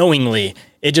knowingly.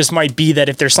 It just might be that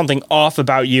if there's something off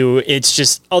about you, it's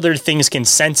just other things can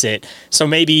sense it. So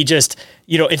maybe just,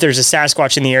 you know, if there's a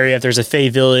Sasquatch in the area, if there's a Fae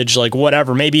village, like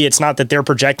whatever, maybe it's not that they're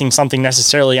projecting something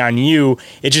necessarily on you.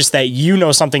 It's just that you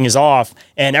know something is off,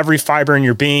 and every fiber in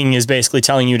your being is basically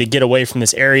telling you to get away from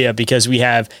this area because we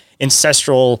have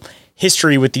ancestral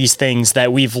history with these things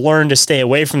that we've learned to stay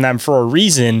away from them for a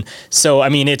reason. So, I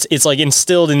mean, it's like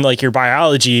instilled in like your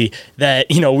biology that,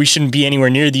 you know, we shouldn't be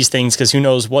anywhere near these things because who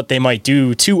knows what they might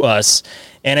do to us.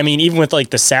 And I mean, even with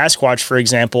like the Sasquatch, for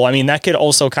example, I mean, that could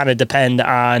also kind of depend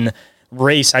on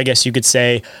race, I guess you could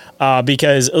say,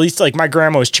 because at least like my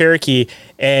grandma was Cherokee,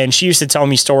 and she used to tell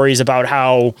me stories about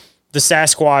how the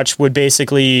Sasquatch would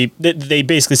they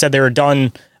basically said they were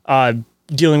done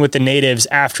dealing with the natives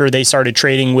after they started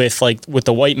trading with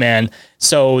the white man.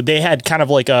 So they had kind of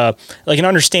like an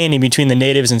understanding between the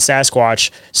natives and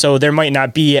Sasquatch. So there might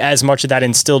not be as much of that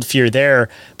instilled fear there.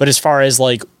 But as far as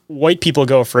like white people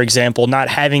go, for example, not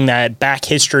having that back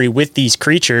history with these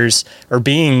creatures or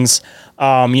beings,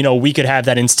 you know, we could have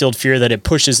that instilled fear that it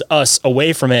pushes us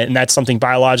away from it. And that's something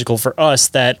biological for us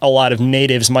that a lot of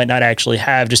natives might not actually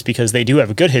have, just because they do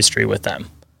have a good history with them.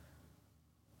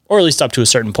 Or at least up to a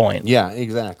certain point. Yeah,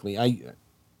 exactly.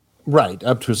 Right,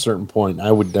 up to a certain point. I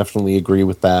would definitely agree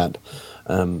with that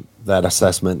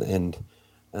assessment. And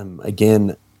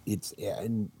again,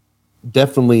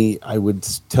 definitely, I would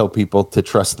tell people to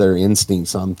trust their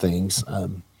instincts on things.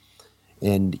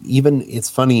 And even, it's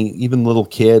funny, even little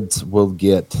kids will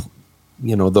get,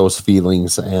 those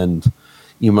feelings, and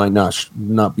you might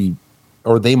not be,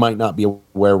 or they might not be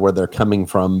aware where they're coming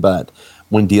from, but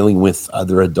when dealing with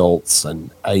other adults.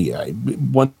 And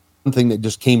one thing that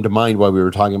just came to mind while we were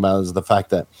talking about is the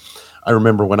fact that I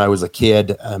remember when I was a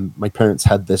kid, my parents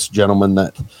had this gentleman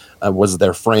that was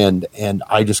their friend, and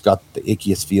I just got the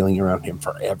ickiest feeling around him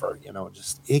forever,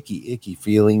 just icky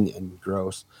feeling and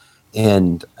gross,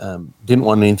 and didn't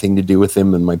want anything to do with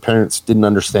him. And my parents didn't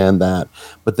understand that.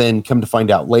 But then come to find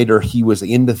out later, he was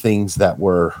into things that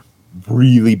were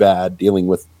really bad, dealing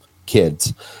with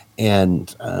kids.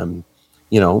 And,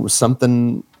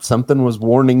 something was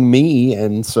warning me.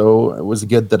 And so it was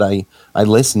good that I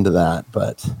listened to that.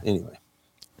 But anyway.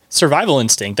 Survival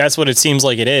instinct. That's what it seems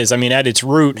like it is. I mean, at its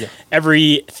root,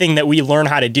 everything that we learn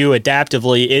how to do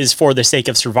adaptively is for the sake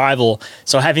of survival.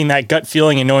 So having that gut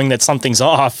feeling and knowing that something's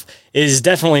off is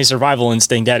definitely survival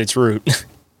instinct at its root.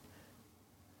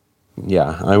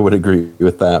 Yeah, I would agree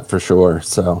with that for sure.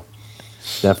 So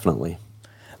definitely.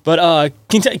 But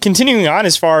continuing on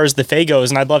as far as the Fae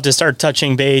goes, and I'd love to start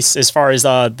touching base as far as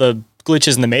the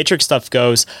glitches in the Matrix stuff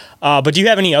goes. But do you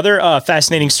have any other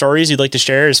fascinating stories you'd like to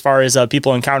share as far as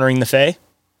people encountering the Fae?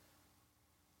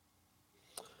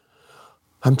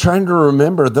 I'm trying to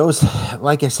remember those.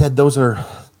 Like I said, those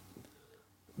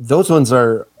ones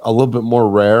are a little bit more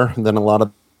rare than a lot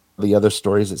of the other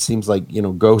stories. It seems like,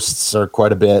 ghosts are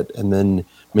quite a bit, and then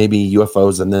maybe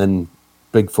UFOs, and then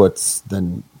Bigfoots,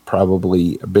 then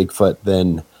probably a Bigfoot,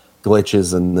 then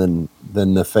glitches, and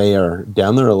then the Fae are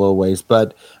down there a little ways.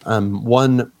 But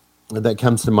one that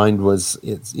comes to mind was,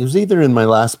 it was either in my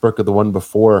last book or the one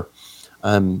before.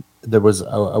 There was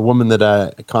a woman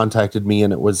that contacted me,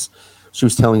 and she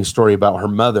was telling a story about her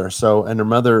mother. And her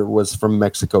mother was from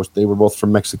Mexico. They were both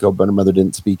from Mexico, but her mother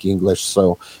didn't speak English.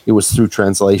 So it was through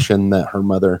translation that her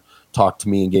mother talked to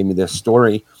me and gave me this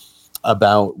story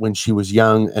about when she was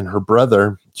young, and her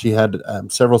brother. She had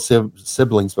several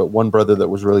siblings, but one brother that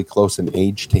was really close in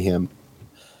age to him.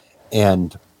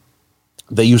 And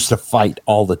they used to fight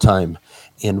all the time.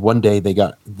 And one day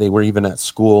they were even at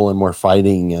school and were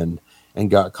fighting, and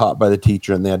got caught by the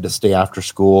teacher, and they had to stay after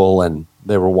school, and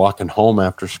they were walking home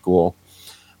after school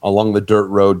along the dirt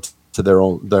road to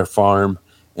their farm.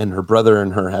 And her brother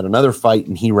and her had another fight,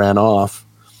 and he ran off.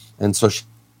 And so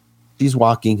she's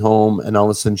walking home, and all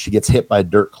of a sudden she gets hit by a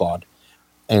dirt clod.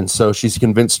 And so she's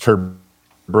convinced her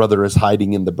brother is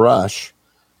hiding in the brush,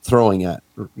 throwing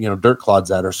dirt clods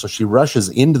at her. So she rushes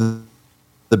into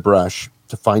the brush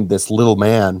to find this little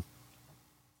man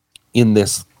in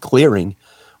this clearing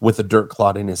with a dirt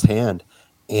clod in his hand.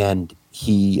 And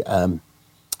he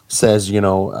says,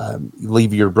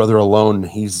 leave your brother alone.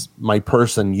 He's my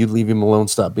person. You leave him alone.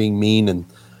 Stop being mean,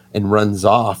 and runs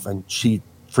off. And she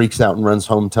freaks out and runs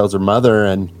home, tells her mother,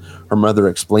 and her mother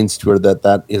explains to her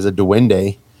that is a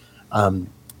duende,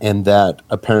 and that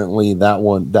apparently that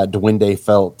duende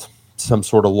felt some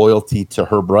sort of loyalty to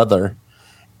her brother.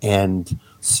 And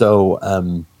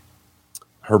so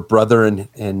her brother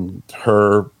and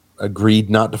her agreed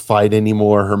not to fight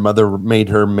anymore. Her mother made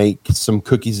her make some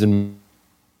cookies and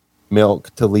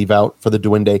milk to leave out for the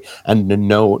duende, and a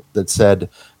note that said,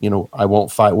 I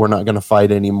won't fight. We're not going to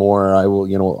fight anymore. I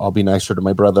will, I'll be nicer to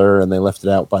my brother. And they left it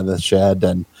out by the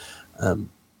shed.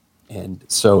 And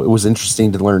so it was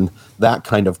interesting to learn that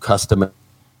kind of custom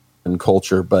and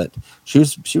culture, but she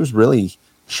was really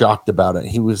shocked about it.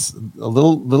 He was a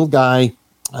little guy,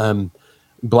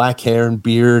 black hair and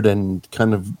beard, and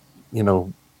kind of,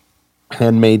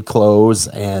 handmade clothes.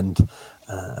 And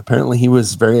apparently he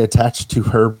was very attached to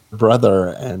her brother.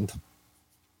 And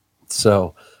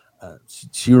so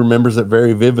she remembers it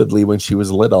very vividly when she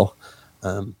was little,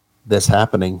 this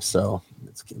happening. So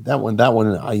that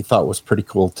one I thought was pretty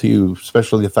cool too,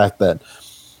 especially the fact that,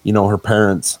 her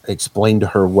parents explained to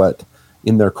her what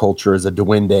in their culture is a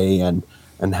duende,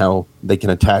 and how they can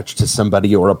attach to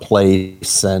somebody or a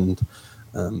place, and,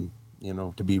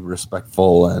 to be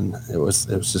respectful. And it was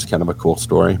just kind of a cool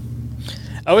story.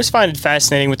 I always find it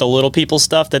fascinating with the little people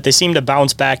stuff that they seem to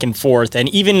bounce back and forth. And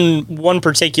even one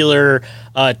particular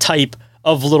type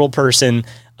of little person,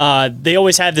 they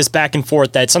always have this back and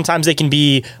forth that sometimes they can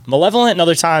be malevolent and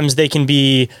other times they can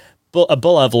be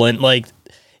malevolent. Like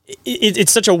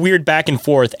it's such a weird back and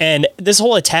forth. And this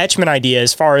whole attachment idea,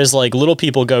 as far as like little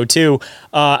people go too,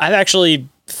 I've actually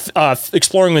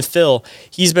exploring with Phil.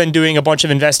 He's been doing a bunch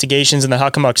of investigations in the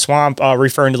Hockomock Swamp,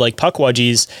 referring to like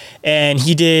puckwudgies, and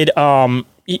he did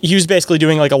he was basically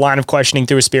doing like a line of questioning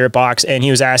through a spirit box, and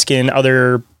he was asking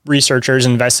other researchers,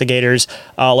 investigators,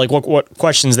 like what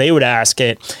questions they would ask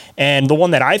it. And the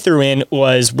one that I threw in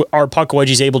was, are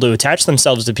puckwudgies able to attach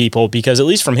themselves to people? Because at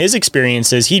least from his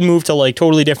experiences, he'd moved to like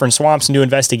totally different swamps and do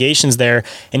investigations there,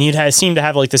 and he'd seemed to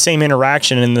have like the same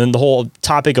interaction, and then the whole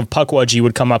topic of puckwudgie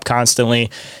would come up constantly.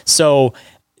 So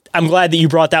I'm glad that you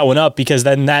brought that one up, because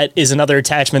then that is another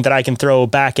attachment that I can throw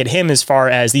back at him as far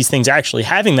as these things actually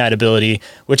having that ability,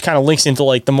 which kind of links into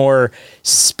like the more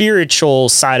spiritual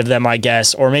side of them, I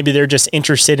guess, or maybe they're just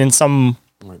interested in some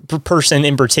person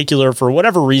in particular for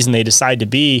whatever reason they decide to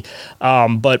be.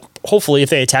 But hopefully if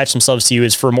they attach themselves to you,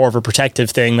 it's for more of a protective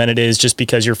thing than it is just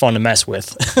because you're fun to mess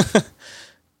with.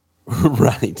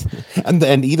 Right.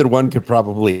 And either one could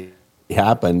probably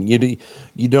happen.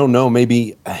 You don't know.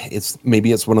 Maybe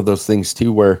it's one of those things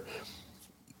too, where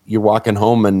you're walking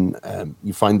home and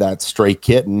you find that stray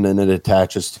kitten and it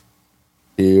attaches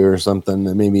to you or something,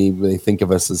 and maybe they think of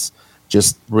us as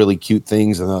just really cute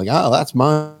things, and they're like, oh, that's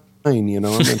mine, I'm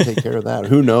gonna take care of that.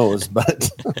 Who knows? But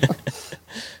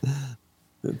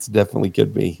it's definitely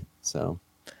could be. So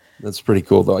that's pretty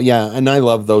cool though. Yeah, and I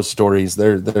love those stories.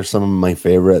 They're some of my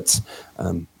favorites.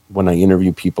 When I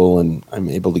interview people and I'm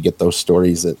able to get those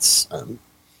stories, it's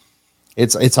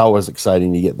always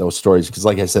exciting to get those stories, because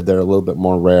like I said, they're a little bit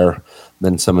more rare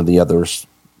than some of the others,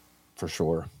 for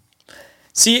sure.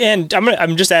 See, and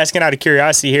I'm just asking out of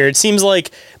curiosity here. It seems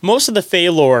like most of the Fae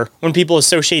lore, when people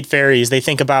associate fairies, they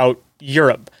think about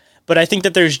Europe. But I think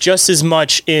that there's just as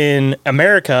much in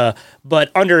America,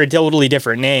 but under a totally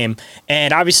different name.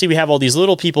 And obviously we have all these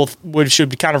little people, which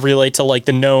should kind of relate to like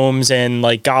the gnomes and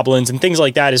like goblins and things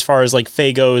like that as far as like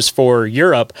Fae goes for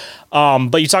Europe.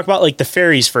 But you talk about like the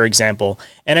fairies, for example.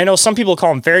 And I know some people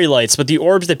call them fairy lights, but the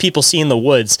orbs that people see in the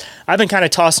woods, I've been kind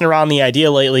of tossing around the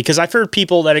idea lately, because I've heard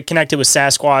people that are connected with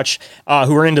Sasquatch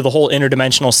who are into the whole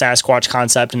interdimensional Sasquatch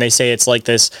concept, and they say it's like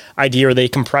this idea where they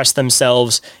compress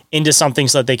themselves into something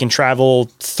so that they can travel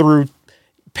through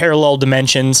parallel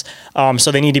dimensions.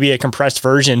 So they need to be a compressed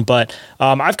version. But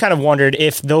I've kind of wondered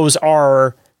if those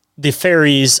are the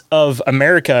fairies of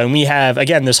America, and we have,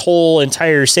 again, this whole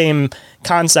entire same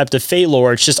concept of fate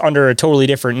lore. It's just under a totally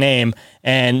different name,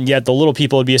 and yet the little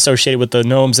people would be associated with the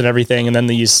gnomes and everything, and then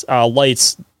these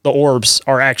lights, the orbs,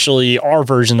 are actually our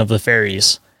version of the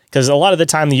fairies. Because a lot of the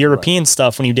time, the European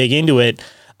stuff, when you dig into it,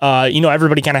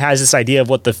 everybody kind of has this idea of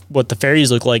what the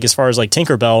fairies look like as far as like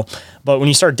Tinkerbell, but when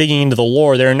you start digging into the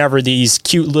lore, there are never these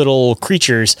cute little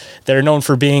creatures that are known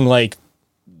for being like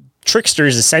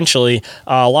tricksters, essentially.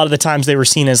 A lot of the times they were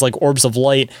seen as like orbs of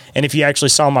light, and if you actually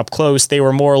saw them up close, they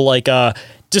were more like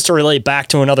just to relate back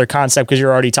to another concept, because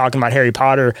you're already talking about Harry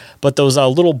Potter, but those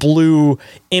little blue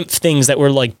imp things that were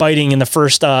like biting in the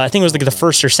first, I think it was like the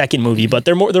first or second movie, but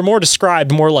they're more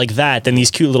described more like that than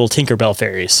these cute little Tinkerbell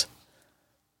fairies.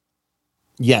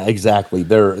 Yeah, exactly.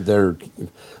 They're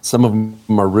some of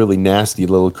them are really nasty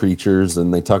little creatures,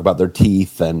 and they talk about their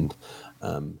teeth, and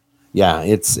yeah,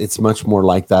 it's much more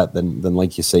like that than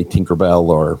like you say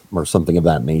Tinkerbell or something of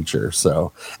that nature.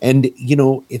 So, and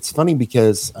it's funny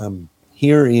because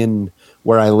here in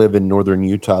where I live in northern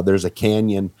Utah, there's a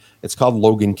canyon. It's called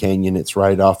Logan Canyon. It's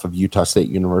right off of Utah State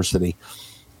University,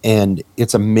 and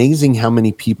it's amazing how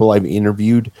many people I've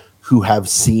interviewed who have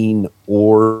seen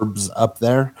orbs up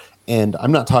there. And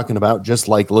I'm not talking about just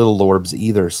like little orbs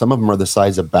either. Some of them are the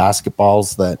size of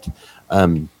basketballs, that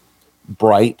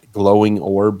bright glowing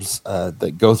orbs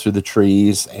that go through the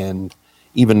trees. And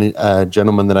even a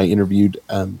gentleman that I interviewed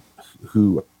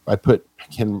who I put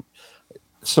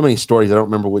so many stories. I don't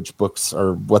remember which books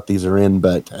or what these are in,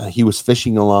 but he was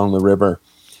fishing along the river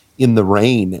in the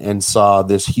rain and saw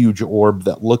this huge orb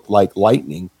that looked like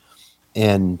lightning.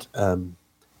 And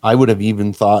I would have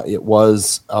even thought it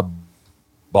was a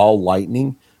ball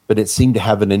lightning, but it seemed to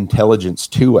have an intelligence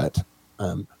to it.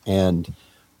 And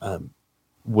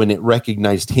when it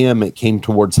recognized him, it came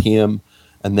towards him,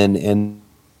 and then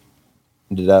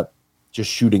ended up just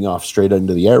shooting off straight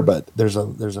into the air. But there's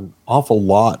an awful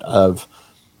lot of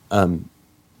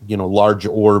large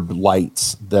orb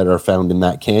lights that are found in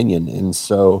that canyon, and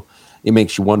so it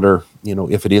makes you wonder,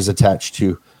 if it is attached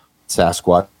to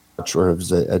Sasquatch, or if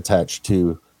it's attached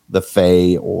to the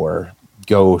Fae or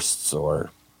ghosts, or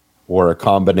a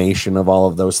combination of all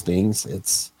of those things.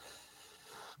 It's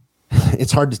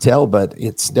hard to tell, but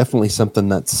it's definitely something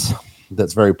that's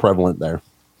very prevalent there.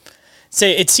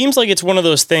 Say, it seems like it's one of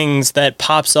those things that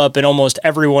pops up in almost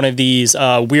every one of these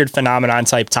weird phenomenon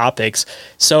type topics.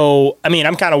 So, I mean,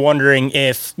 I'm kind of wondering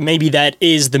if maybe that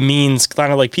is the means,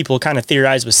 kind of like people kind of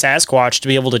theorize with Sasquatch, to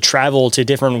be able to travel to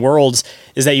different worlds,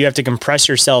 is that you have to compress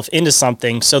yourself into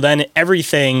something. So then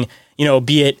everything,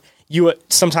 be it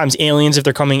sometimes aliens, if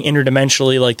they're coming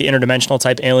interdimensionally, like the interdimensional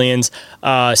type aliens,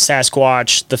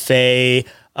 Sasquatch, the Fae,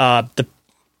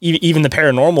 even the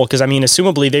paranormal, because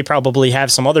assumably they probably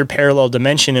have some other parallel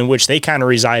dimension in which they kind of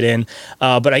reside in.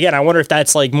 But again, I wonder if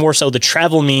that's like more so the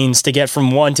travel means to get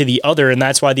from one to the other, and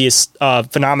that's why the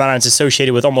phenomenon is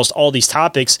associated with almost all these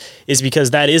topics, is because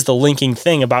that is the linking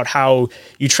thing about how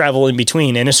you travel in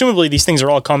between. And assumably these things are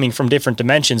all coming from different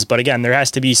dimensions, but again, there has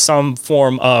to be some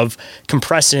form of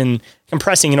compressing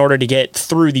in order to get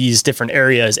through these different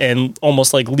areas, and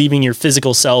almost like leaving your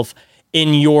physical self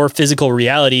in your physical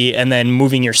reality and then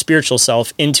moving your spiritual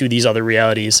self into these other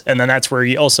realities. And then that's where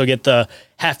you also get the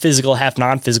half physical, half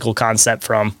non-physical concept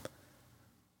from.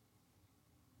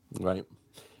 Right.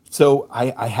 So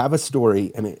I have a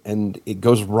story, and it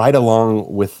goes right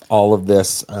along with all of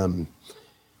this,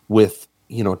 with,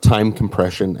 time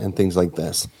compression and things like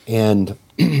this. And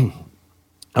I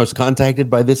was contacted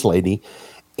by this lady,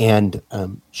 and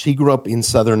she grew up in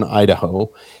southern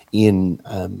Idaho in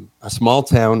a small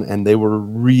town, and they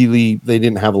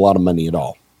didn't have a lot of money at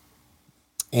all.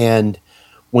 And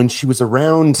when she was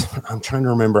around, I'm trying to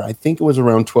remember, I think it was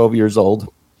around 12 years old.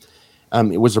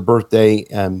 It was her birthday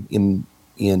in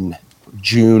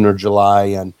June or July,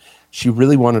 and she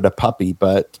really wanted a puppy,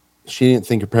 but she didn't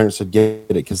think her parents would get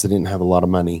it because they didn't have a lot of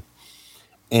money.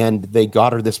 And they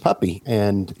got her this puppy,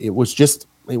 and it was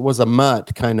a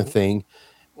mutt kind of thing,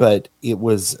 but it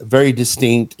was very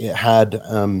distinct. It had,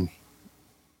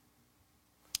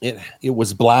 it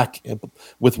was black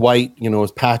with white,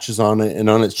 with patches on it, and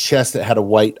on its chest it had a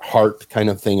white heart kind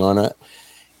of thing on it.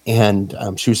 And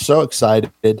she was so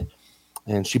excited,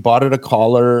 and she bought it a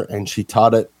collar, and she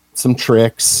taught it some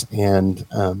tricks. And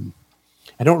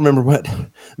I don't remember what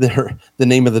the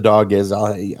name of the dog is.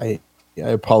 I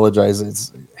apologize.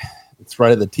 It's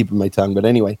right at the tip of my tongue. But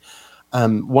anyway,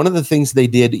 one of the things they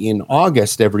did in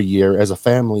August every year as a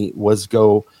family was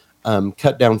go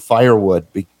cut down firewood,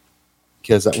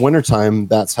 because at wintertime,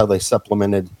 that's how they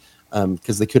supplemented,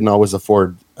 because they couldn't always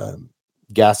afford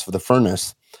gas for the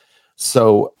furnace.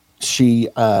 So she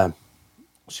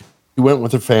went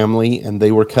with her family, and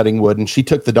they were cutting wood, and she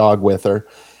took the dog with her.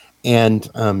 And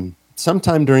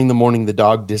sometime during the morning, the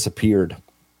dog disappeared.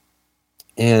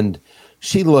 And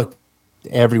she looked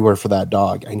everywhere for that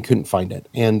dog and couldn't find it.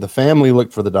 And the family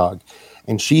looked for the dog.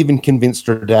 And she even convinced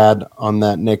her dad on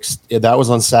that was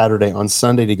on Saturday, on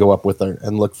Sunday, to go up with her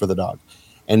and look for the dog.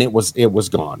 And it was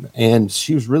gone. And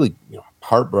she was really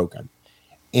heartbroken.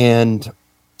 And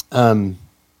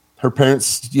her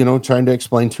parents, trying to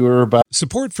explain to her about.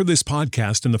 Support for this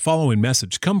podcast and the following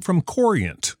message come from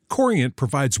Corient. Corient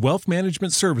provides wealth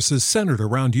management services centered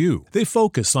around you. They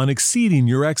focus on exceeding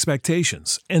your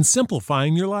expectations and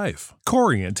simplifying your life.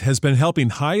 Corient has been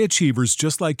helping high achievers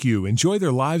just like you enjoy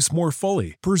their lives more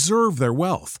fully, preserve their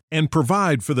wealth, and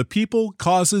provide for the people,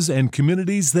 causes, and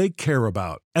communities they care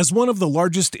about. As one of the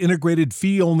largest integrated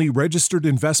fee-only registered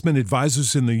investment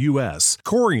advisors in the U.S.,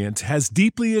 Corient has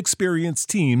deeply experienced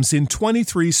teams in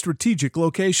 23 strategic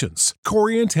locations.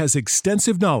 Corient has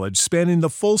extensive knowledge spanning the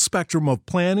full spectrum of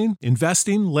planning,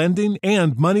 investing, lending,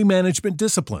 and money management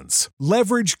disciplines.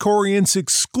 Leverage Corient's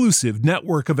exclusive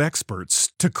network of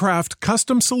experts to craft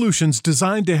custom solutions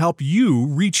designed to help you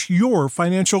reach your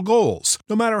financial goals,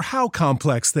 no matter how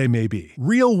complex they may be.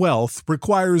 Real wealth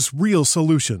requires real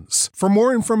solutions. For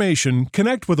more information,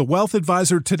 connect with a wealth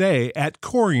advisor today at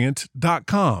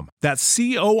Corient.com. That's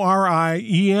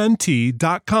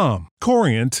Corient.com.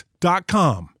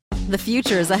 Corient.com. The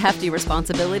future is a hefty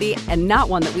responsibility and not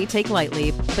one that we take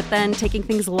lightly, but then taking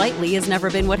things lightly has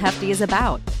never been what Hefty is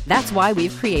about. That's why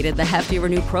we've created the Hefty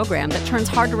Renew program that turns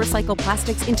hard-to-recycle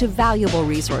plastics into valuable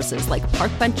resources like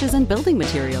park benches and building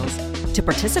materials. To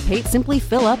participate, simply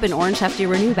fill up an orange Hefty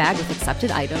Renew bag with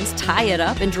accepted items, tie it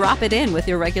up, and drop it in with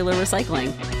your regular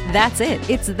recycling. That's it.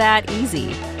 It's that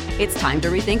easy. It's time to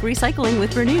rethink recycling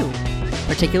with Renew.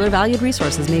 Particular valued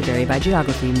resources may vary by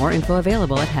geography. More info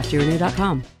available at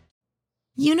heftyrenew.com.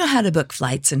 You know how to book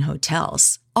flights and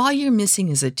hotels. All you're missing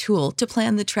is a tool to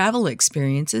plan the travel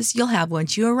experiences you'll have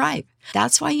once you arrive.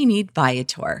 That's why you need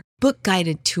Viator. Book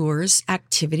guided tours,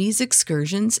 activities,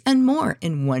 excursions, and more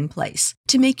in one place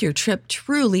to make your trip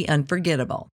truly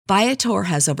unforgettable. Viator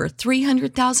has over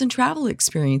 300,000 travel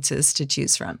experiences to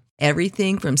choose from.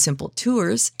 Everything from simple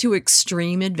tours to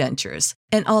extreme adventures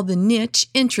and all the niche,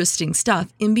 interesting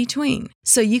stuff in between.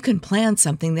 So you can plan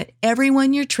something that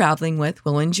everyone you're traveling with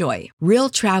will enjoy. Real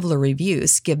traveler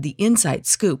reviews give the inside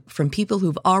scoop from people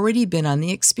who've already been on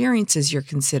the experiences you're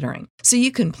considering. So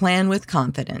you can plan with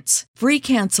confidence. Free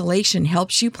cancellation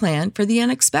helps you plan for the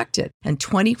unexpected. And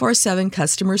 24/7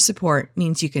 customer support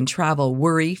means you can travel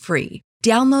worry-free.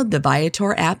 Download the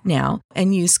Viator app now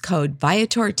and use code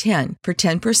Viator10 for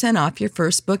 10% off your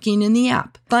first booking in the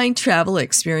app. Find travel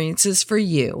experiences for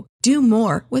you. Do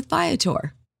more with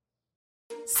Viator.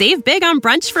 Save big on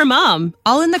brunch for mom,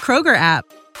 all in the Kroger app.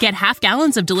 Get half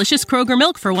gallons of delicious Kroger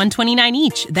milk for $1.29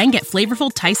 each. Then get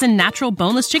flavorful Tyson natural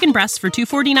boneless chicken breasts for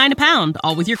 $2.49 a pound,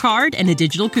 all with your card and a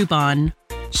digital coupon.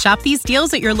 Shop these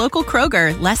deals at your local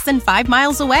Kroger, less than 5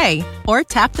 miles away. Or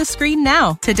tap the screen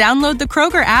now to download the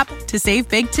Kroger app to save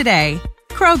big today.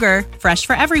 Kroger, fresh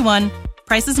for everyone.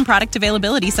 Prices and product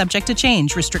availability subject to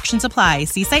change. Restrictions apply.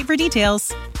 See site for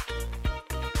details.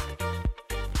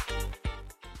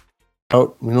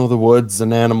 Out, the woods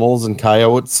and animals and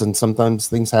coyotes, and sometimes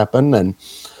things happen.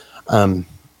 And,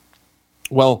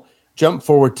 jump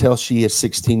forward till she is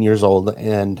 16 years old,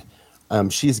 and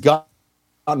she's gotten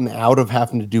out of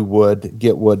having to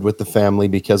get wood with the family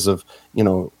because of,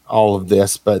 all of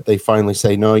this. But they finally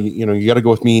say, no, you got to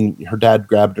go with me. And her dad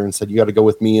grabbed her and said, you got to go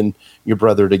with me and your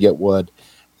brother to get wood.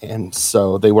 And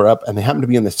so they were up, and they happened to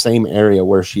be in the same area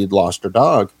where she had lost her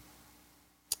dog.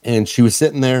 And she was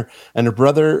sitting there, and her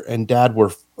brother and dad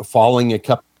were falling a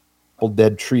couple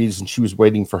dead trees, and she was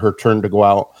waiting for her turn to go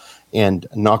out and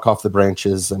knock off the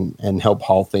branches and help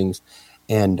haul things.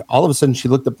 And all of a sudden she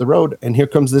looked up the road, and here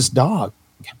comes this dog.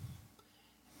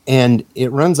 And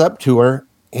it runs up to her,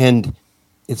 and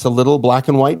it's a little black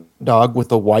and white dog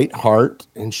with a white heart.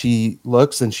 And she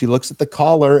looks at the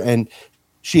collar, and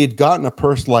she had gotten a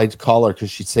personalized collar because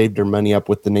she saved her money up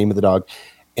with the name of the dog.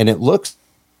 And it looks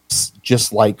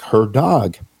just like her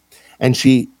dog. And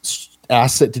she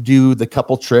asks it to do the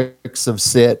couple tricks of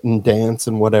sit and dance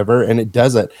and whatever, and it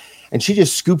does it. And she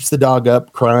just scoops the dog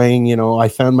up crying, I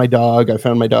found my dog.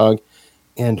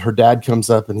 And her dad comes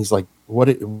up, and he's like, what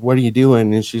are you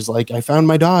doing? And she's like, I found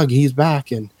my dog, he's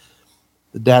back. And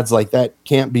the dad's like, that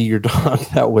can't be your dog,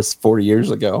 that was 4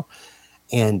 years ago.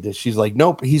 And she's like,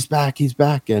 nope, he's back.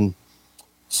 And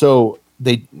so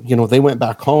they went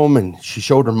back home, and she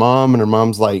showed her mom, and her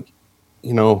mom's like,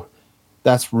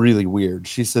 that's really weird.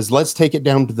 She says, let's take it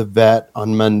down to the vet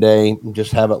on Monday and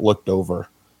just have it looked over.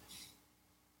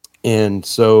 And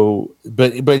so,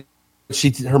 but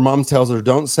her mom tells her,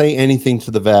 don't say anything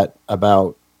to the vet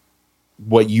about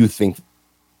what you think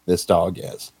this dog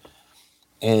is.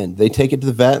 And they take it to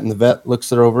the vet, and the vet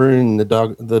looks it over, and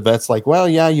the vet's like, well,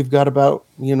 yeah, you've got about,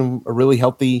 a really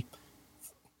healthy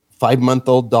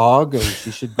 5-month-old dog, and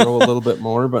she should grow a little bit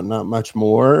more, but not much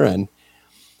more.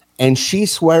 And she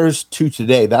swears to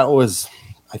today,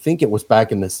 I think it was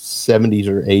back in the 70s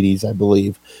or 80s, I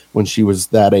believe, when she was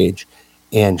that age.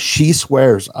 And she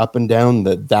swears up and down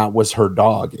that was her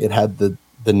dog. It had the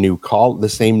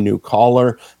same new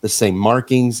collar, the same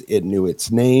markings. It knew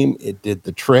its name. It did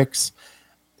the tricks,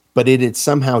 but it had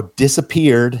somehow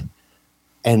disappeared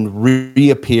and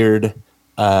reappeared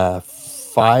 4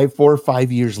 or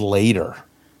 5 years later.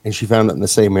 And she found it in the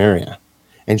same area.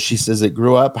 And she says it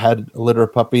grew up, had a litter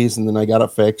of puppies, and then I got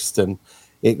it fixed, and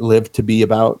it lived to be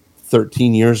about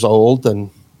 13 years old and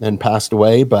passed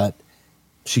away. But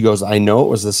she goes, I know it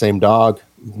was the same dog.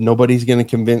 Nobody's going to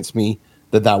convince me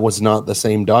that was not the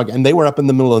same dog. And they were up in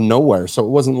the middle of nowhere. So it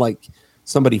wasn't like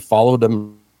somebody followed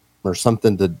them or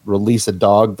something to release a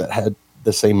dog that had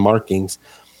the same markings.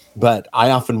 But I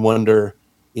often wonder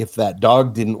if that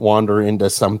dog didn't wander into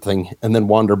something and then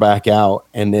wander back out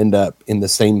and end up in the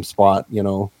same spot,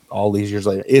 all these years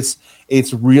later.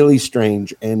 It's really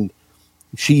strange. And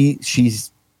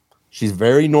she's a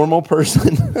very normal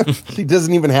person. She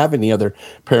doesn't even have any other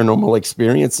paranormal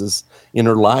experiences in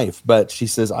her life, but she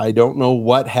says, I don't know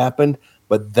what happened,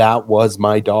 but that was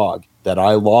my dog that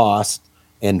I lost,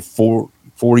 and 4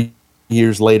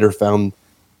 years later found,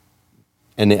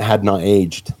 and it had not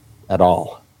aged at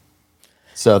all.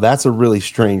 So that's a really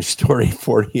strange story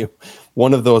for you.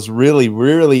 One of those really,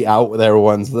 really out there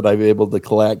ones that I've been able to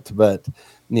collect. But,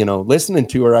 listening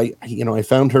to her, I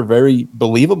found her very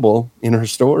believable in her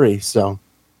story. So,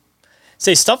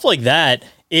 say stuff like that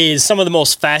is some of the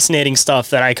most fascinating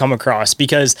stuff that I come across,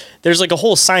 because there's like a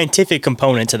whole scientific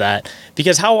component to that.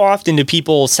 Because how often do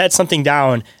people set something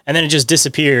down and then it just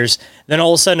disappears? Then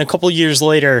all of a sudden, a couple years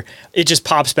later, it just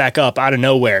pops back up out of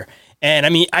nowhere. And I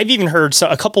mean, I've even heard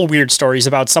a couple weird stories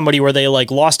about somebody where they like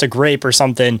lost a grape or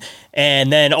something,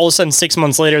 and then all of a sudden 6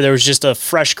 months later, there was just a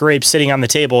fresh grape sitting on the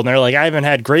table, and they're like, I haven't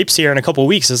had grapes here in a couple of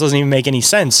weeks. This doesn't even make any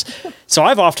sense. So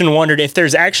I've often wondered if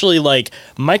there's actually like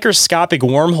microscopic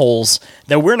wormholes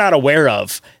that we're not aware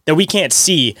of, that we can't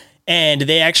see, and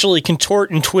they actually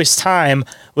contort and twist time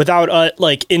without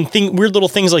weird little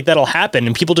things like that'll happen,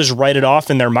 and people just write it off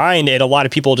in their mind, and a lot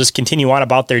of people just continue on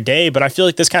about their day. But I feel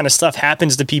like this kind of stuff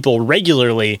happens to people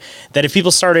regularly, that if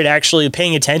people started actually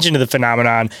paying attention to the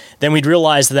phenomenon, then we'd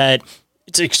realize that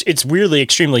it's weirdly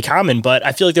extremely common. But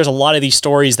I feel like there's a lot of these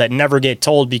stories that never get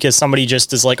told because somebody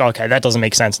just is like, okay, that doesn't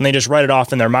make sense, and they just write it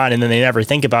off in their mind, and then they never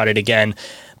think about it again.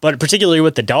 But particularly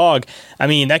with the dog, I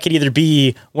mean, that could either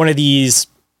be one of these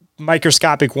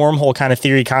microscopic wormhole kind of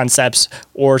theory concepts,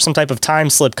 or some type of time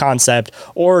slip concept,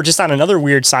 or just on another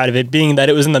weird side of it being that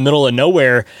it was in the middle of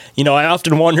nowhere. You know, I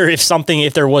often wonder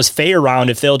if there was Fae around,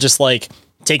 if they'll just like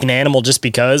take an animal just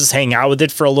because, hang out with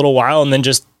it for a little while, and then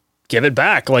just give it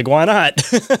back. Like, why not?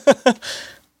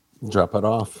 Drop it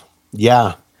off.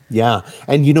 Yeah.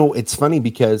 And you know, it's funny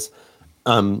because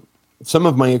some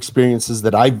of my experiences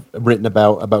that I've written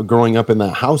about growing up in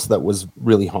that house that was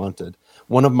really haunted.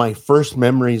 One of my first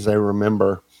memories I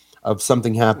remember of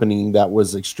something happening that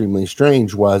was extremely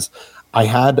strange was I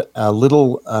had a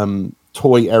little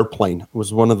toy airplane. It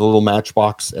was one of the little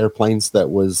Matchbox airplanes that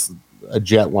was a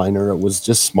jetliner. It was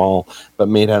just small, but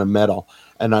made out of metal.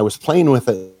 And I was playing with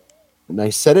it, and I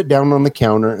set it down on the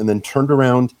counter and then turned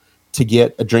around to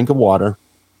get a drink of water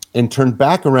and turned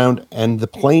back around, and the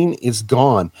plane is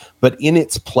gone. But in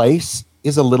its place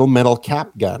is a little metal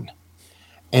cap gun.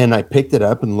 And I picked it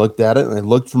up and looked at it, and I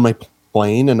looked for my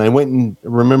plane, and I went and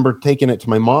remember taking it to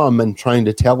my mom and trying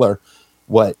to tell her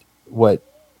what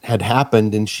had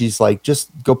happened. And she's like, just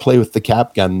go play with the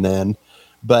cap gun then.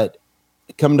 But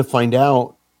come to find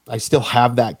out, I still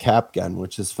have that cap gun,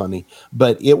 which is funny.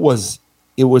 But it was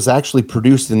actually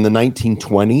produced in the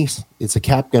 1920s. It's a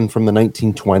cap gun from the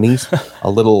 1920s, a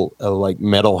little like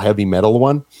heavy metal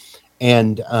one.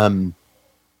 And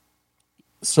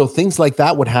so things like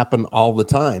that would happen all the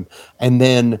time. And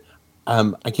then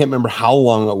I can't remember how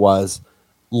long it was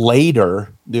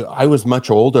later. I was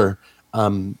much older.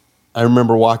 I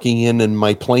remember walking in, and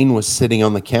my plane was sitting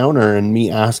on the counter, and me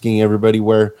asking everybody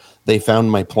where they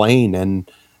found my plane.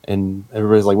 And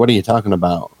everybody's like, what are you talking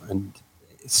about? And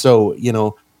so, you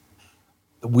know,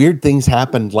 weird things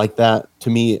happened like that to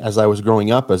me as I was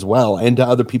growing up as well, and to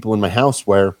other people in my house,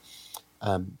 where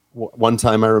one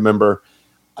time I remember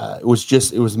it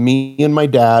was me and my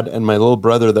dad and my little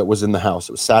brother that was in the house.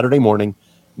 It was Saturday morning.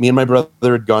 Me and my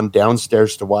brother had gone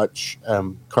downstairs to watch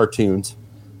cartoons.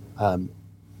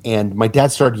 And my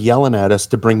dad started yelling at us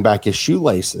to bring back his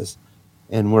shoelaces.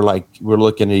 And we're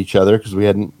looking at each other because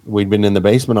we'd been in the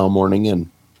basement all morning, and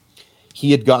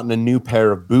he had gotten a new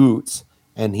pair of boots,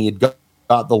 and he had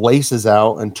got the laces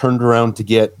out and turned around to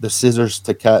get the scissors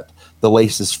to cut the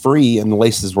laces free, and the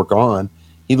laces were gone.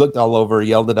 He looked all over,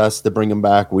 yelled at us to bring them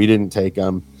back. We didn't take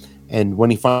them. And when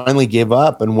he finally gave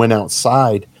up and went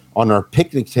outside on our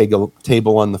picnic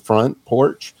table on the front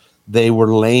porch, they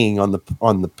were laying on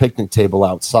the picnic table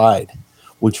outside,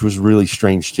 which was really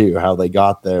strange too, how they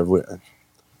got there.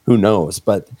 Who knows?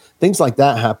 But things like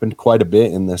that happened quite a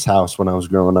bit in this house when I was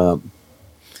growing up.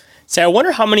 So I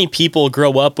wonder how many people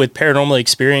grow up with paranormal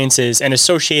experiences and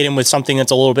associate them with something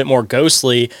that's a little bit more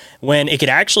ghostly, when it could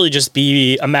actually just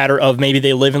be a matter of maybe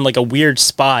they live in like a weird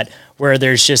spot where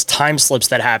there's just time slips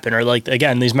that happen, or like,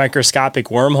 again, these microscopic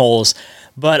wormholes.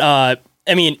 But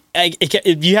I mean,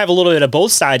 you have a little bit of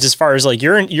both sides as far as like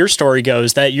your story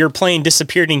goes, that your plane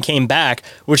disappeared and came back,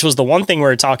 which was the one thing we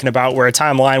were talking about, where a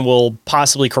timeline will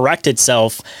possibly correct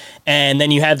itself. And then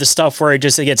you have the stuff where it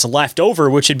gets left over,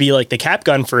 which would be like the cap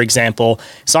gun, for example.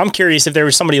 So I'm curious if there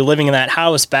was somebody living in that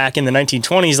house back in the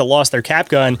 1920s that lost their cap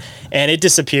gun and it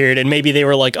disappeared. And maybe they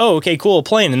were like, oh, okay, cool, a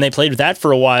plane. And they played with that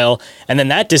for a while, and then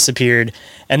that disappeared.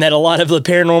 And that a lot of the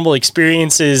paranormal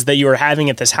experiences that you were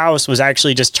having at this house was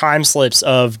actually just time slips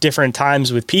of different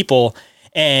times with people.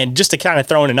 And just to kind of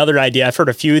throw in another idea, I've heard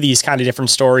a few of these kind of different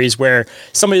stories where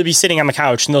somebody will be sitting on the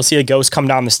couch and they'll see a ghost come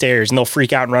down the stairs and they'll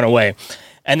freak out and run away.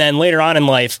 And then later on in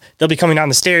life, they'll be coming down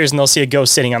the stairs and they'll see a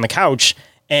ghost sitting on the couch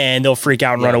and they'll freak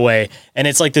out and run away. And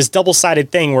it's like this double-sided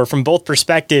thing where from both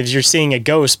perspectives, you're seeing a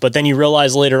ghost, but then you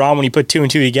realize later on when you put two and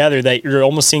two together that you're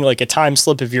almost seeing like a time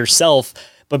slip of yourself,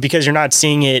 but because you're not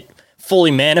seeing it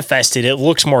fully manifested, it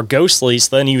looks more ghostly,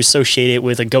 so then you associate it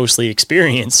with a ghostly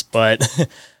experience. But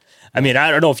I mean,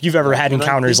 I don't know if you've ever had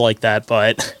encounters like that,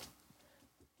 but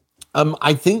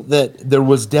I think that there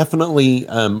was definitely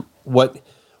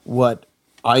what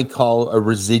I call a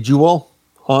residual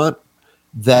haunt,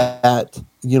 that,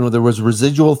 you know, there was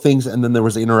residual things and then there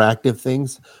was interactive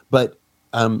things, but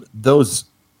those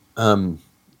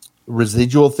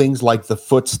residual things, like the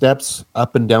footsteps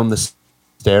up and down the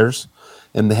stairs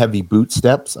and the heavy boot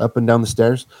steps up and down the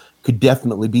stairs, could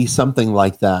definitely be something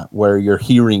like that, where you're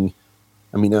hearing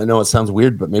I mean, I know it sounds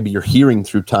weird, but maybe you're hearing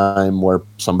through time where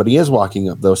somebody is walking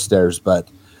up those stairs, but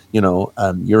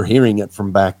you're hearing it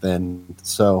from back then.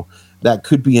 So that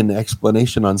could be an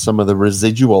explanation on some of the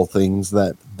residual things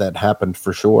that happened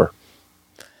for sure.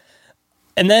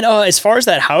 And then as far as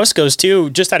that house goes too,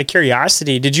 just out of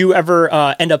curiosity, did you ever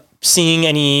end up seeing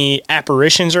any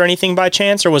apparitions or anything by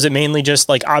chance? Or was it mainly just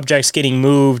like objects getting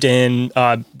moved and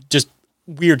just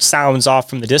weird sounds off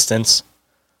from the distance?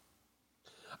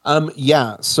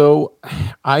 Yeah. So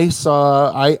I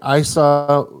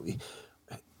saw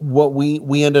what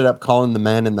we ended up calling the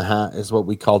man in the hat is what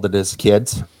we called it as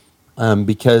kids.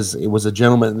 Because it was a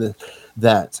gentleman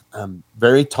that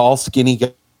very tall, skinny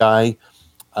guy,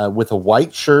 with a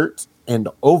white shirt and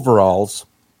overalls,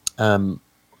 and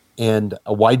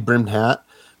a wide brimmed hat,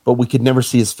 but we could never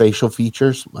see his facial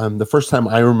features. The first time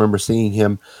I remember seeing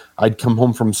him, I'd come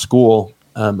home from school.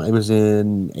 I was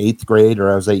in 8th grade,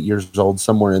 or I was 8 years old,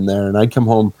 somewhere in there. And I'd come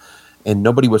home and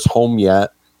nobody was home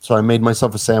yet. So I made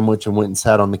myself a sandwich and went and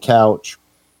sat on the couch.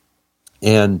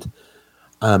 And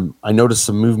I noticed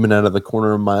some movement out of the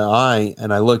corner of my eye,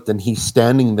 and I looked, and he's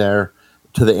standing there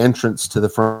to the entrance to the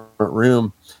front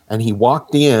room. And he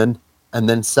walked in and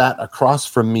then sat across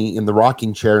from me in the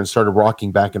rocking chair and started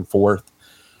rocking back and forth.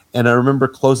 And I remember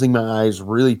closing my eyes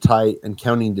really tight and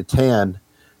counting to 10.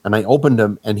 And I opened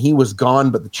them, and he was gone,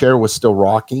 but the chair was still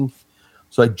rocking.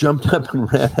 So I jumped up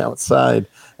and ran outside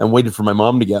and waited for my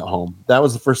mom to get home. That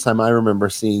was the first time I remember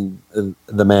seeing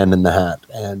the man in the hat.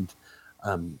 And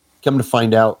come to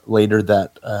find out later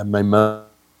that my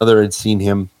mother had seen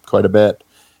him quite a bit.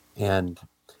 And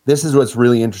this is what's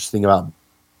really interesting about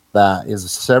that is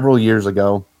several years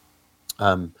ago.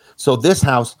 So this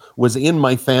house was in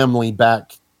my family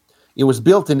back. It was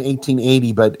built in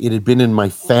 1880, but it had been in my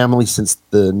family since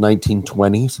the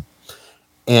 1920s.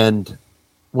 And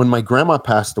when my grandma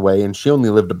passed away, and she only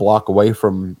lived a block away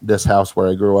from this house where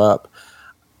I grew up,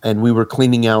 and we were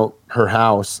cleaning out her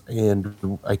house,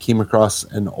 and I came across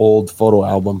an old photo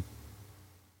album,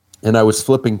 and I was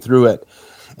flipping through it,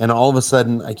 and all of a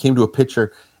sudden I came to a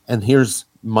picture, and here's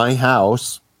my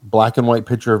house, black and white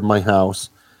picture of my house,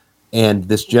 and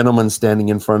this gentleman standing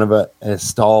in front of it, a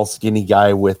tall, skinny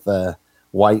guy with a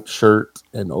white shirt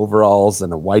and overalls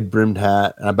and a wide-brimmed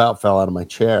hat, and I about fell out of my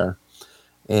chair.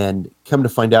 And come to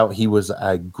find out, he was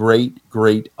a great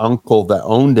uncle that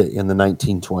owned it in the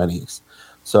 1920s.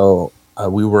 So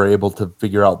we were able to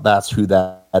figure out that's who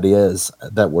that is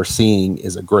that we're seeing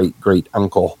is a great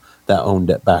uncle that owned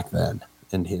it back then,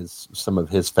 and some of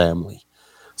his family.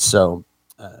 So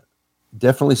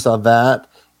definitely saw that.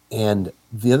 And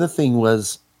the other thing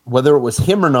was, whether it was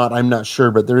him or not, I'm not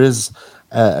sure, but there is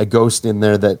a ghost in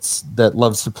there that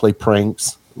loves to play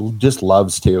pranks, just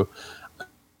loves to.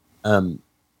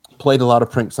 Played a lot of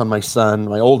pranks on my son,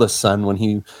 my oldest son, when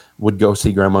he would go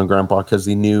see grandma and grandpa because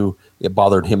he knew it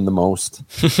bothered him the most.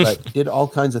 But did all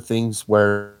kinds of things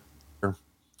where,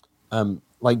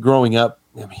 like growing up,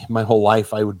 I mean, my whole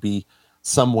life, I would be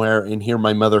somewhere and hear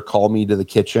my mother call me to the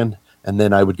kitchen, and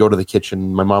then I would go to the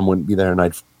kitchen. My mom wouldn't be there, and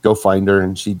I'd go find her,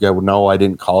 and she'd go, "No, I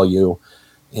didn't call you,"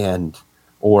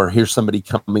 or hear somebody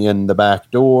coming in the back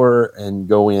door and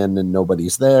go in and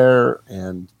nobody's there.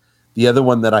 And the other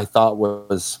one that I thought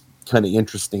was kind of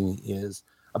interesting is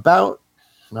about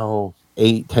 10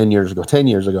 years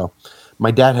ago,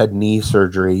 my dad had knee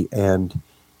surgery, and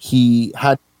he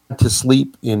had to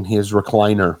sleep in his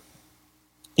recliner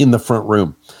in the front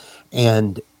room.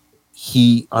 And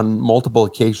he, on multiple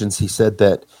occasions, he said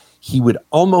that he would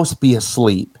almost be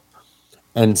asleep,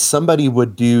 and somebody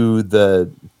would do the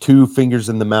 2 fingers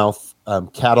in the mouth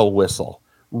cattle whistle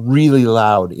really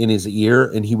loud in his ear,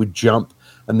 and he would jump.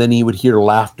 And then he would hear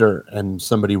laughter and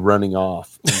somebody running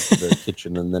off into the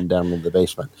kitchen and then down into the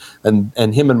basement.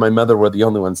 And him and my mother were the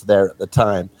only ones there at the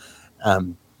time.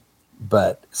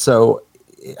 But so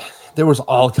there was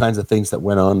all kinds of things that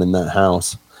went on in that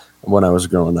house when I was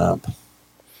growing up.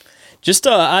 Just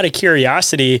out of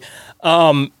curiosity,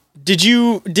 did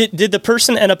the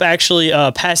person end up actually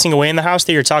passing away in the house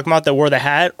that you're talking about that wore the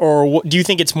hat, or do you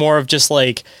think it's more of just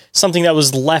like something that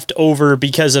was left over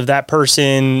because of that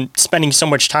person spending so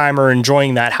much time or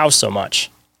enjoying that house so much?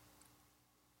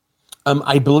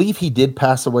 I believe he did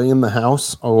pass away in the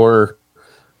house or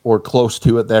close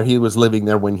to it there. He was living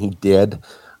there when he did.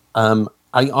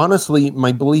 I honestly,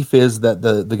 my belief is that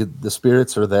the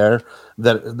spirits are there,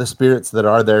 that the spirits that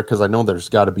are there, because I know there's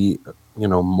got to be,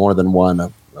 more than one,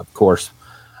 of course.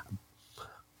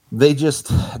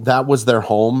 That was their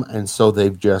home, and so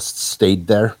they've just stayed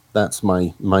there. That's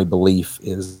my belief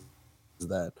is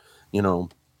that,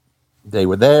 they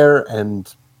were there,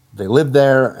 and they lived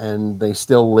there and they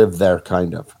still live there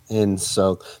kind of. And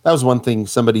so that was one thing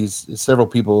several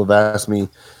people have asked me,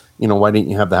 why didn't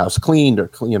you have the house cleaned or,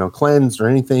 cleansed or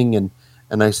anything?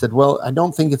 And I said, well, I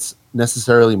don't think it's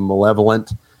necessarily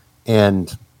malevolent,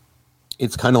 and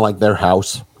it's kind of like their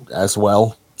house as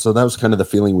well. So that was kind of the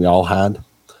feeling we all had.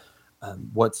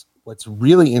 What's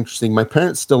really interesting, my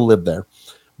parents still live there.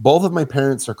 Both of my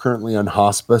parents are currently on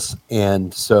hospice,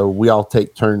 and so we all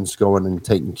take turns going and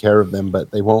taking care of them, but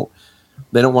they don't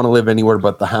want to live anywhere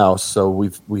but the house. So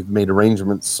we've made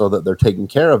arrangements so that they're taken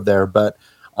care of there. But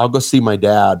I'll go see my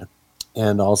dad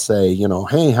and I'll say,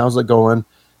 hey, how's it going?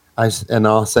 And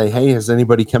I'll say, hey, has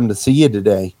anybody come to see you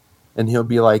today? And he'll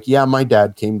be like, yeah, my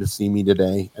dad came to see me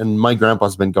today. And my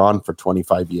grandpa's been gone for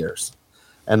 25 years.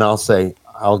 And I'll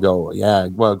go, yeah,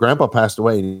 well, Grandpa passed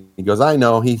away. And he goes, I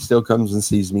know, he still comes and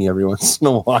sees me every once in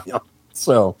a while.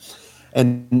 So,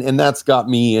 and that's got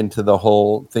me into the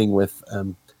whole thing with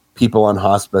people on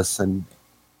hospice and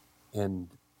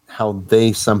how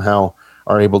they somehow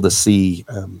are able to see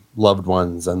loved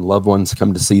ones, and loved ones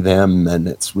come to see them. And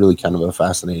it's really kind of a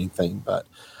fascinating thing, but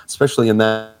especially in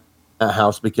that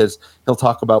house, because he'll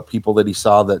talk about people that he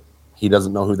saw that he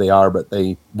doesn't know who they are, but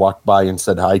they walked by and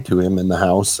said hi to him in the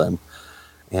house.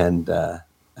 And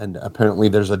apparently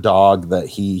there's a dog that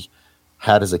he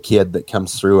had as a kid that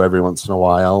comes through every once in a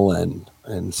while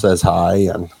and says hi.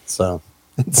 And so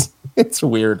it's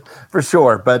weird for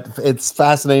sure, but it's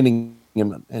fascinating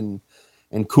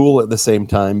and cool at the same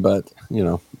time. But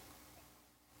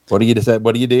what do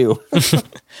you do?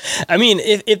 I mean,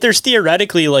 if there's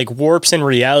theoretically like warps in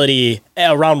reality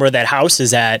around where that house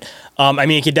is at, I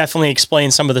mean, it could definitely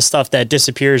explain some of the stuff that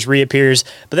disappears, reappears,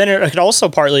 but then it could also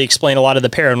partly explain a lot of the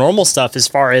paranormal stuff as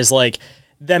far as like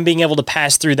them being able to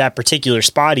pass through that particular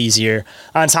spot easier,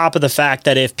 on top of the fact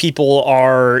that if people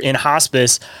are in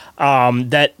hospice,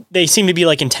 that they seem to be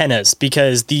like antennas,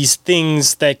 because these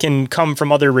things that can come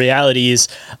from other realities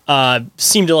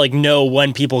seem to like know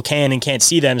when people can and can't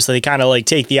see them, so they kind of like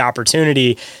take the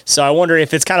opportunity. So I wonder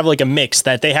if it's kind of like a mix,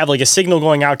 that they have like a signal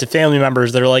going out to family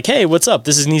members that are like, hey, what's up?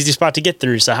 This is an easy spot to get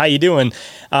through, so how you doing?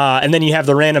 And then you have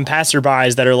the random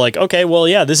passerbys that are like, okay, well,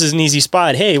 yeah, this is an easy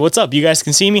spot. Hey, what's up? You guys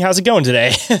can see me? How's it going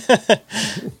today?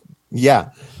 Yeah.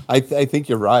 I think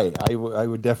you're right. I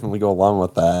would definitely go along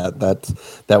with that.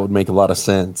 That would make a lot of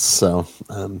sense. So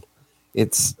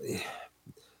it's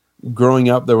growing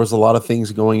up, there was a lot of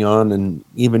things going on, and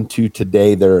even to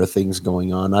today, there are things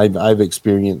going on. I've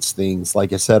experienced things,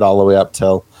 like I said, all the way up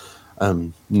till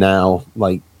now,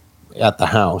 like at the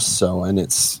house. So, and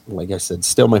it's like I said,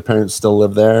 still my parents still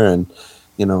live there, and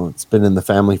it's been in the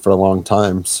family for a long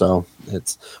time. So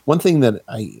it's one thing that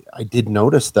I did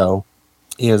notice though,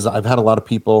 is I've had a lot of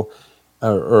people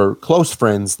or close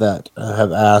friends that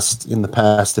have asked in the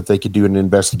past if they could do an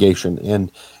investigation.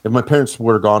 And if my parents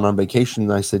were gone on vacation,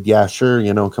 I said, yeah, sure,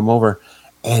 come over.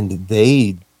 And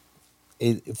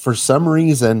for some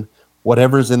reason,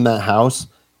 whatever's in that house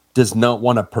does not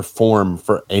want to perform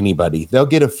for anybody. They'll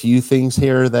get a few things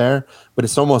here or there, but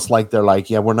it's almost like they're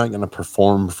like, yeah, we're not going to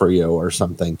perform for you or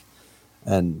something.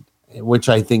 And which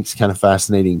I think is kind of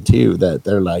fascinating too, that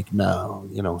they're like, no,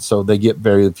 so they get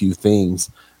very few things.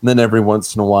 And then every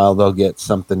once in a while, they'll get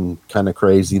something kind of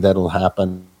crazy that'll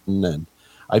happen. And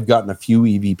I've gotten a few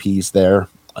EVPs there,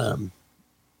 and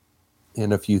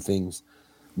a few things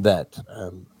that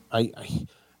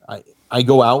I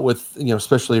go out with,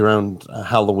 especially around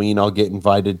Halloween, I'll get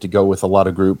invited to go with a lot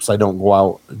of groups. I don't go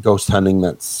out ghost hunting.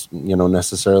 That's,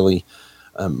 necessarily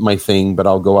my thing, but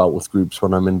I'll go out with groups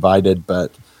when I'm invited.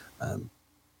 But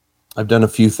I've done a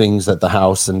few things at the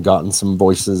house and gotten some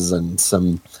voices and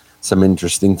some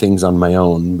interesting things on my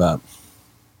own. But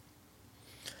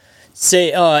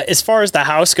say, as far as the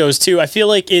house goes too, I feel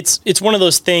like it's one of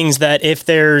those things that if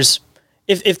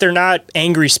they're not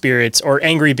angry spirits or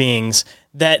angry beings,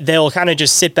 that they'll kind of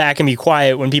just sit back and be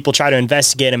quiet when people try to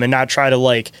investigate them and not try to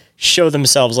like show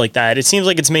themselves like that. It seems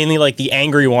like it's mainly like the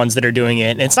angry ones that are doing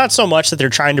it. And it's not so much that they're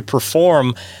trying to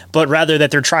perform, but rather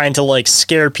that they're trying to like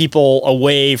scare people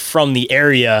away from the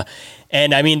area.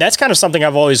 And I mean, that's kind of something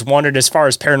I've always wondered as far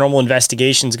as paranormal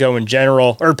investigations go in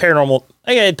general, or paranormal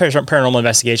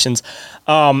investigations,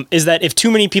 is that if too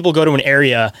many people go to an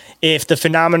area, if the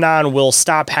phenomenon will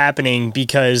stop happening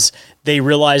because they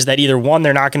realize that either one,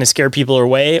 they're not going to scare people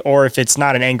away, or if it's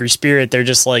not an angry spirit, they're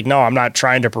just like, no, I'm not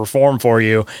trying to perform for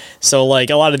you. So like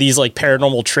a lot of these like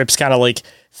paranormal trips kind of like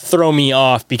throw me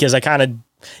off, because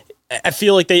I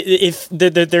feel like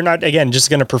they're not, again, just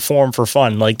going to perform for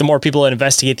fun. Like the more people that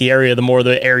investigate the area, the more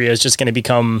the area is just going to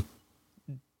become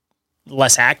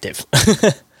less active.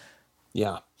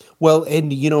 Yeah. Well,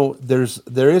 and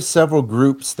there is several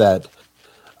groups that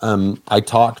I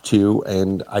talk to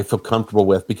and I feel comfortable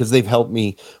with, because they've helped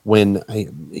me in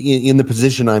the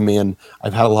position I'm in.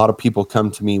 I've had a lot of people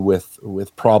come to me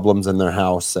with problems in their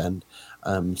house, and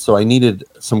so I needed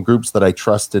some groups that I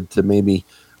trusted to maybe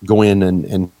go in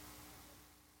and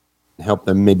help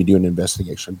them maybe do an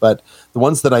investigation. But the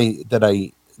ones that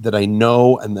I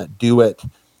know and that do it,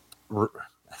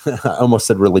 I almost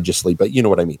said religiously, but you know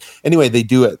what I mean. Anyway, they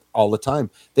do it all the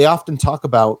time. They often talk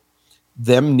about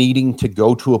them needing to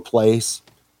go to a place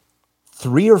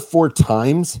 3 or 4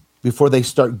 times before they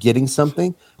start getting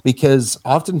something, because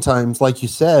oftentimes, like you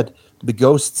said, the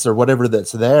ghosts or whatever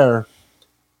that's there,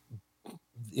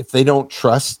 if they don't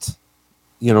trust,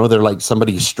 they're like,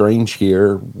 somebody's strange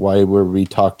here. Why would we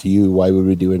talk to you? Why would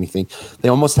we do anything? They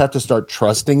almost have to start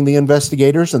trusting the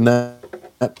investigators, and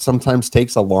that sometimes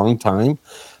takes a long time.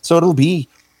 So it'll be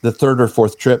the 3rd or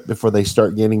 4th trip before they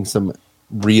start getting some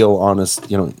real,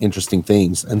 honest, interesting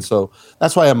things. And so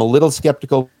that's why I'm a little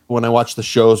skeptical when I watch the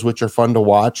shows, which are fun to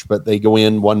watch, but they go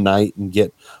in one night and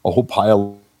get a whole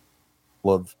pile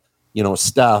of,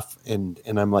 stuff. And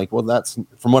I'm like, well, that's,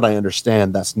 from what I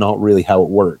understand, that's not really how it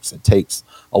works. It takes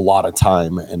a lot of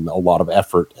time and a lot of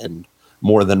effort and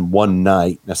more than one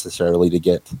night necessarily to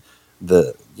get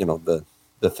the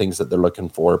things that they're looking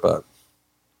for. But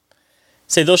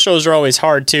say those shows are always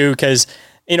hard too, because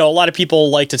a lot of people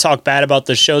like to talk bad about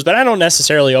the shows, but I don't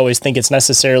necessarily always think it's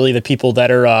necessarily the people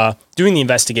that are doing the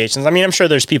investigations. I mean, I'm sure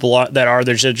there's people they're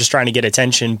just trying to get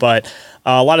attention, but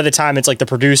a lot of the time it's like the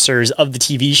producers of the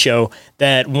TV show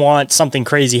that want something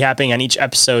crazy happening on each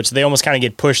episode, so they almost kind of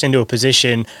get pushed into a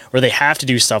position where they have to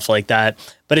do stuff like that.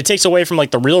 But it takes away from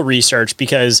like the real research,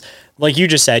 because like you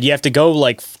just said, you have to go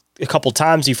like a couple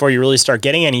times before you really start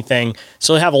getting anything.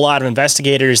 So they have a lot of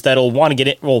investigators that'll want to get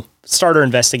it. Well, starter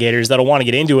investigators that'll want to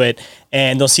get into it,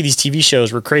 and they'll see these TV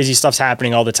shows where crazy stuff's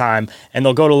happening all the time, and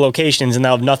they'll go to locations and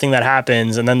they'll have nothing that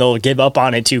happens, and then they'll give up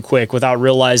on it too quick without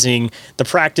realizing the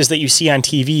practice that you see on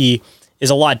TV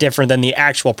is a lot different than the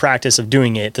actual practice of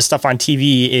doing it. The stuff on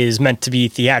TV is meant to be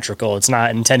theatrical. It's not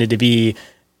intended to be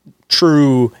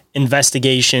true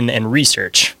investigation and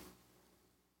research.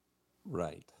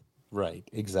 Right,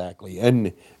 exactly.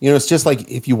 And, it's just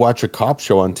like if you watch a cop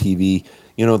show on TV,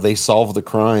 they solve the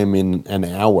crime in an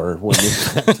hour, when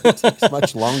it takes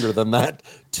much longer than that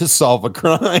to solve a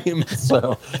crime.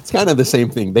 So it's kind of the same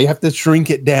thing. They have to shrink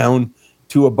it down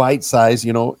to a bite size,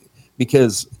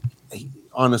 because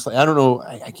honestly, I don't know.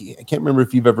 I can't remember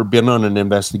if you've ever been on an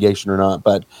investigation or not,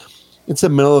 but it's the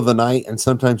middle of the night, and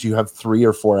sometimes you have 3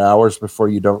 or 4 hours before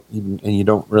you don't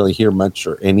really hear much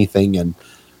or anything. And,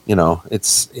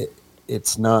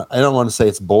 it's not, I don't want to say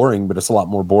it's boring, but it's a lot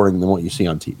more boring than what you see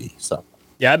on TV. So,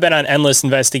 yeah, I've been on endless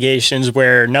investigations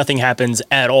where nothing happens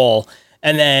at all.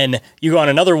 And then you go on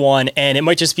another one and it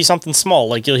might just be something small.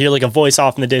 Like you'll hear like a voice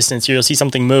off in the distance, you'll see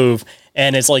something move.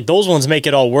 And it's like those ones make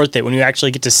it all worth it when you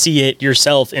actually get to see it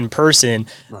yourself in person.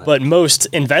 Right. But most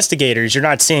investigators, you're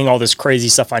not seeing all this crazy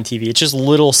stuff on TV. It's just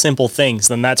little simple things.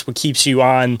 Then that's what keeps you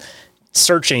on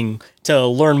searching to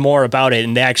learn more about it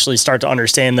and to actually start to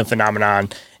understand the phenomenon.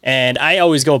 And I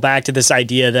always go back to this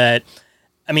idea that,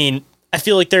 I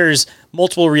feel like there's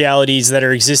multiple realities that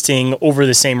are existing over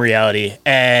the same reality.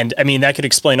 And that could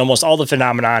explain almost all the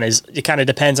phenomenon. It kind of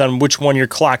depends on which one you're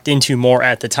clocked into more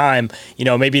at the time.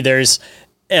 Maybe there's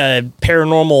a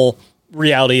paranormal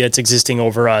reality that's existing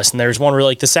over us, and there's one where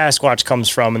like the Sasquatch comes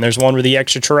from, and there's one where the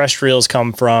extraterrestrials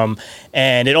come from,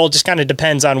 and it all just kind of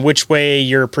depends on which way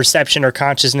your perception or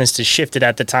consciousness is shifted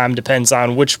at the time. Depends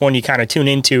on which one you kind of tune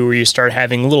into, where you start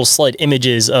having little slight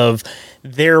images of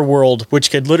their world, which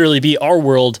could literally be our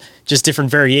world, just different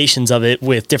variations of it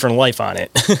with different life on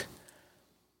it.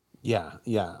 Yeah,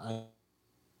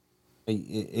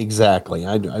 exactly.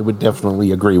 I would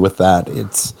definitely agree with that.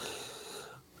 It's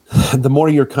the more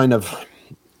you're kind of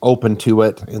open to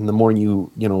it, and the more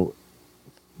you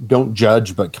don't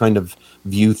judge, but kind of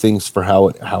view things for how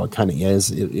it kind of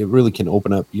is, it really can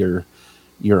open up your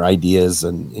ideas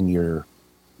and your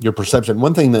perception.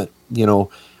 One thing that,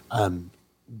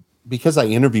 because I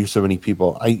interview so many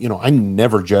people, I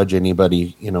never judge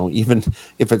anybody, even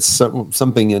if it's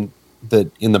something in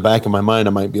the back of my mind,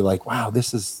 I might be like, wow,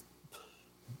 this is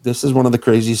one of the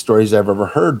craziest stories I've ever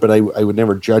heard, but I would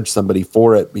never judge somebody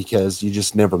for it, because you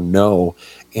just never know.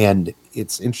 And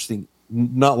it's interesting.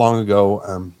 Not long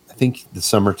ago, I think the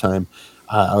summertime,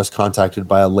 I was contacted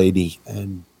by a lady,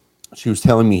 and she was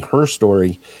telling me her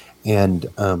story. And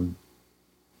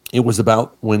it was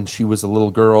about when she was a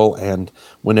little girl, and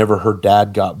whenever her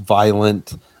dad got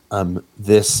violent,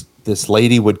 this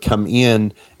lady would come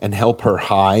in and help her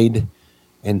hide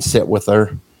and sit with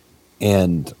her.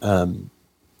 And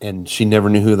and she never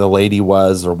knew who the lady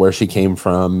was or where she came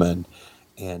from, and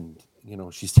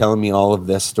she's telling me all of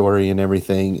this story and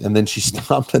everything, and then she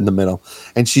stopped in the middle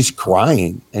and she's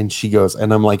crying, and she goes,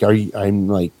 and I'm like, I'm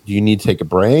like, do you need to take a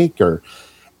break?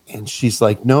 And she's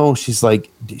like, no, she's like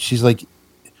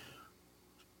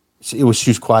she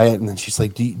was quiet, and then she's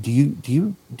like, do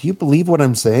you believe what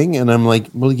I'm saying? And I'm like,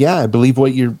 well, yeah, I believe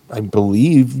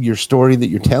your story that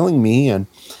you're telling me.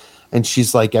 And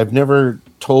she's like, I've never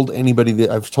told anybody that.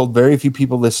 I've told very few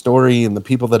people this story, and the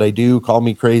people that I do call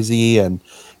me crazy. And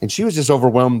she was just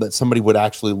overwhelmed that somebody would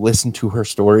actually listen to her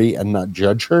story and not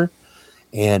judge her.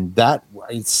 And that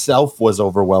itself was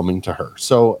overwhelming to her.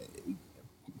 So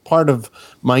part of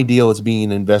my deal as being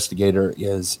an investigator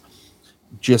is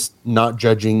just not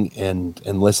judging and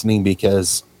listening,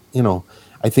 because,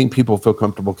 I think people feel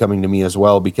comfortable coming to me as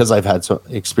well, because I've had some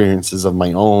experiences of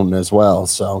my own as well.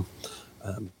 So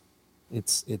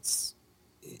it's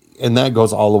and that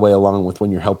goes all the way along with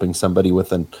when you're helping somebody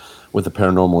with a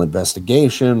paranormal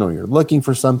investigation, or you're looking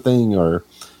for something, or,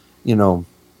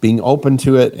 being open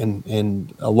to it,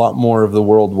 and a lot more of the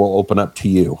world will open up to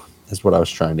you, is what I was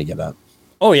trying to get at.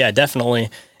 Oh yeah, definitely.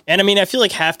 And I mean, I feel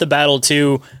like half the battle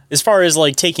too, as far as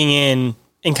like taking in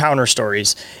encounter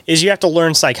stories, is you have to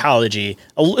learn psychology,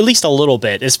 at least a little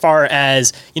bit, as far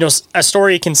as, a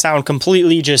story can sound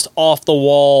completely just off the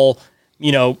wall,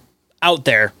 out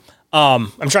there.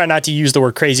 I'm trying not to use the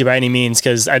word crazy by any means,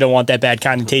 because I don't want that bad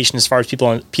connotation as far as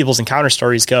people's encounter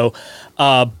stories go.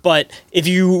 But if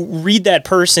you read that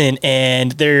person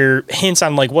and their hints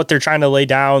on like what they're trying to lay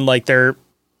down, like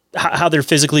how they're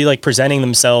physically like presenting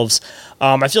themselves,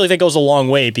 I feel like that goes a long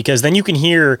way, because then you can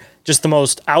hear just the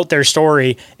most out there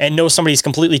story and know somebody's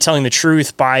completely telling the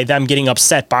truth by them getting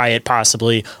upset by it,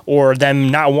 possibly, or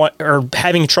them or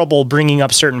having trouble bringing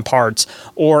up certain parts,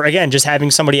 or again, just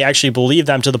having somebody actually believe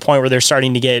them to the point where they're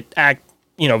starting to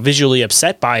visually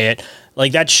upset by it.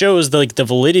 Like that shows the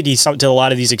validity to a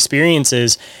lot of these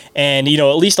experiences. And,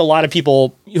 at least a lot of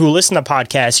people who listen to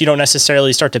podcasts, you don't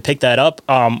necessarily start to pick that up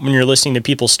when you're listening to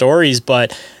people's stories.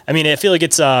 But I mean, I feel like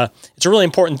it's a really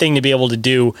important thing to be able to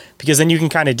do, because then you can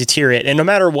kind of deter it. And no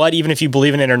matter what, even if you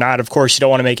believe in it or not, of course, you don't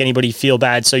want to make anybody feel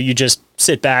bad. So you just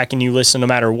sit back and you listen no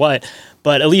matter what.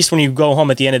 But at least when you go home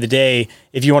at the end of the day,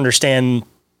 if you understand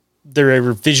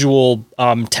their visual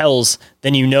tells,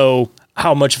 then you know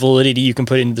how much validity you can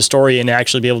put into the story and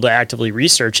actually be able to actively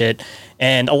research it.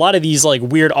 And a lot of these like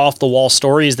weird off the wall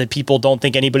stories that people don't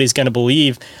think anybody's going to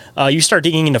believe, you start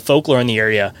digging into folklore in the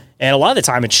area. And a lot of the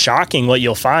time it's shocking what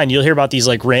you'll find. You'll hear about these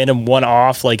like random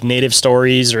one-off like native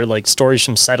stories, or like stories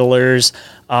from settlers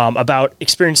about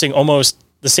experiencing almost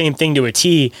the same thing to a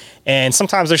T. And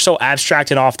sometimes they're so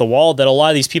abstract and off the wall that a lot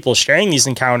of these people sharing these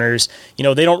encounters, they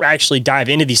don't actually dive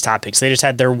into these topics. They just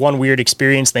had their one weird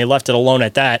experience and they left it alone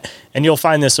at that. And you'll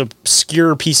find this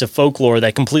obscure piece of folklore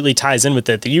that completely ties in with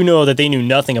it, that that they knew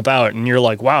nothing about. And you're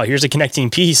like, wow, here's a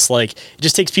connecting piece. Like, it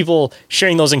just takes people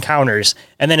sharing those encounters.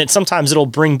 And then sometimes it'll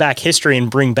bring back history and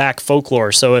bring back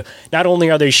folklore. So not only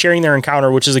are they sharing their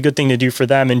encounter, which is a good thing to do for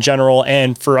them in general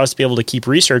and for us to be able to keep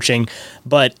researching,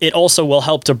 but it also will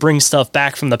help to bring stuff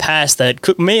back from the past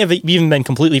that may have even been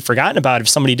completely forgotten about if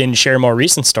somebody didn't share a more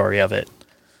recent story of it.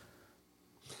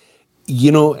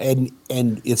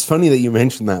 And it's funny that you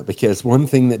mentioned that, because one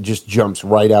thing that just jumps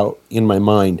right out in my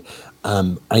mind,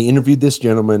 I interviewed this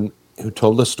gentleman who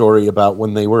told a story about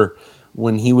when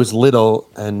he was little,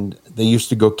 and they used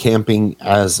to go camping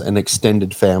as an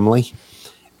extended family.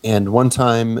 And one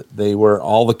time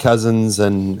all the cousins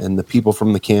and the people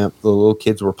from the camp, the little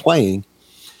kids, were playing.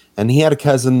 And he had a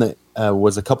cousin that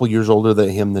was a couple years older than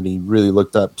him that he really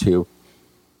looked up to.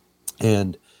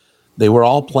 And they were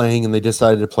all playing, and they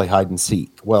decided to play hide and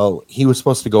seek. Well, he was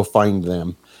supposed to go find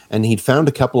them, and he'd found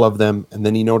a couple of them. And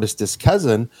then he noticed his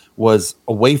cousin was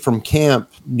away from camp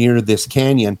near this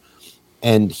canyon,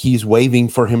 and he's waving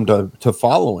for him to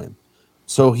follow him.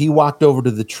 So he walked over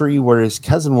to the tree where his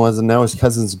cousin was, and now his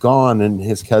cousin's gone, and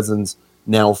his cousin's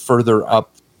now further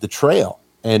up the trail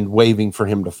and waving for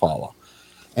him to follow.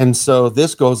 And so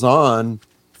this goes on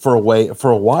for a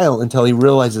while until he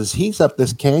realizes he's up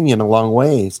this canyon a long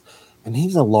ways, and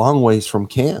he's a long ways from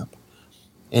camp.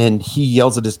 And he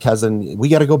yells at his cousin, "We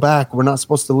got to go back. We're not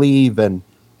supposed to leave." And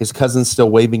his cousin's still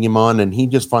waving him on, and he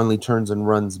just finally turns and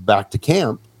runs back to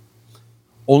camp,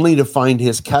 only to find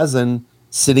his cousin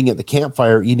sitting at the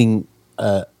campfire eating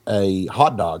a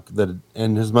hot dog.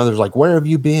 And his mother's like, "Where have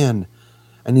you been?"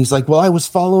 And he's like, "Well, I was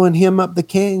following him up the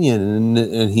canyon."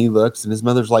 And he looks, and his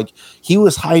mother's like, "He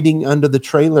was hiding under the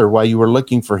trailer while you were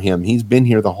looking for him. He's been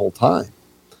here the whole time."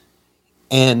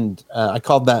 And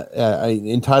I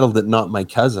entitled it "Not My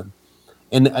Cousin."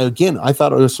 And again, I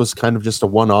thought this was kind of just a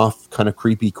one-off, kind of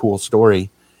creepy, cool story.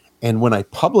 And when I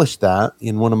published that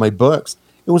in one of my books,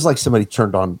 it was like somebody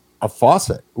turned on a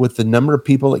faucet with the number of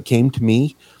people that came to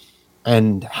me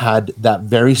and had that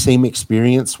very same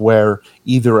experience, where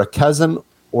either a cousin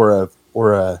or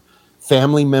a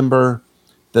family member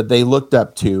that they looked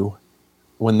up to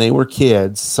when they were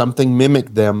kids, something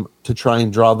mimicked them to try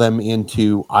and draw them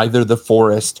into either the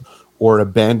forest or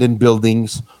abandoned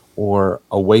buildings or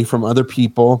away from other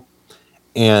people.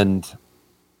 And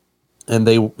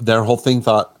their whole thing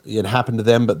thought it happened to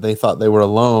them, but they thought they were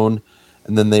alone.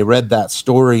 And then they read that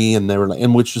story, and they were like,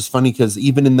 and which was funny because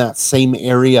even in that same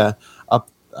area up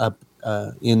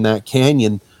in that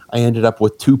canyon, I ended up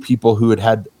with 2 people who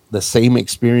had the same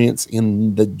experience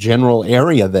in the general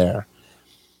area there.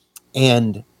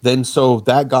 And then so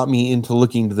that got me into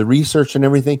looking into the research and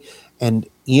everything. And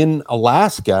in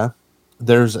Alaska,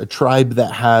 there's a tribe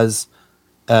that has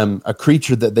a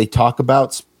creature that they talk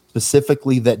about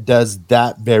specifically that does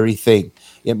that very thing.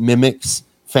 It mimics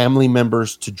family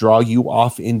members to draw you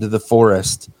off into the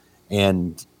forest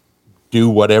and do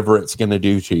whatever it's going to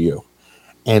do to you.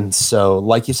 And so,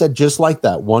 like you said, just like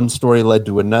that, one story led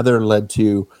to another, led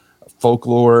to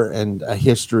folklore and a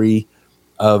history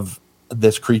of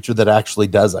this creature that actually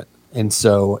does it. And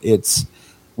so it's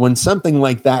when something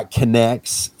like that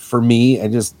connects for me,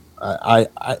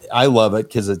 I love it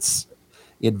because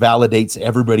it validates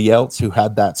everybody else who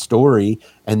had that story.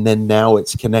 And then now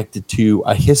it's connected to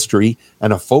a history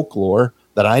and a folklore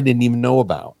that I didn't even know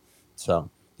about. So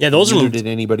yeah, those neither ones, did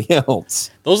anybody else.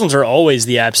 those ones are always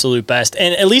the absolute best.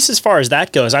 And at least as far as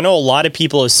that goes, I know a lot of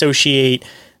people associate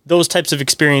those types of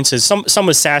experiences, some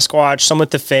with Sasquatch, some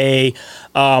with the Fae.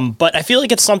 But I feel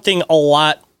like it's something a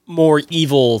lot more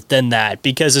evil than that,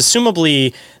 because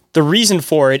assumably the reason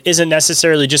for it isn't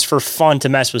necessarily just for fun to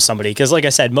mess with somebody. Because like I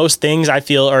said, most things I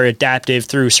feel are adaptive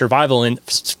through survival and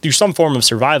through some form of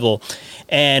survival.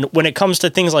 And when it comes to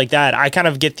things like that, I kind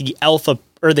of get the alpha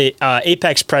or the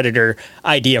apex predator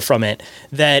idea from it,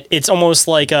 that it's almost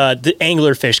like the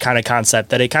anglerfish kind of concept,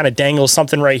 that it kind of dangles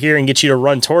something right here and gets you to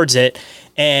run towards it.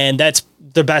 And that's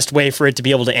the best way for it to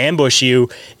be able to ambush you,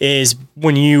 is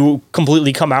when you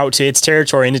completely come out to its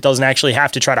territory and it doesn't actually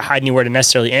have to try to hide anywhere to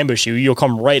necessarily ambush you. You'll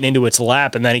come right into its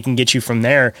lap, and then it can get you from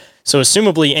there. So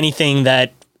assumably anything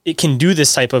that it can do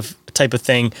this type of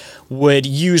thing would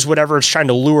use whatever it's trying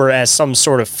to lure as some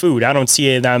sort of food. I don't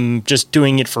see them just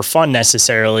doing it for fun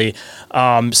necessarily.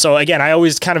 So again, I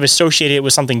always kind of associate it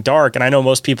with something dark, and I know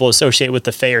most people associate it with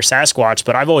the Fae or Sasquatch,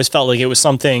 but I've always felt like it was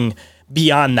something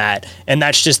beyond that, and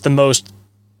that's just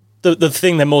the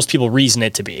thing that most people reason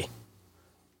it to be.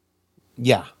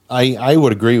 Yeah, I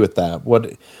would agree with that.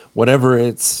 Whatever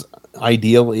its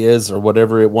ideal is or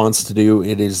whatever it wants to do,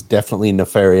 it is definitely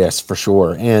nefarious for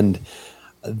sure. And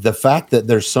the fact that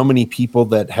there's so many people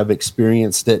that have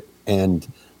experienced it and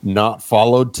not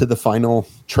followed to the final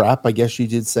trap, I guess you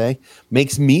did say,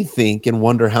 makes me think and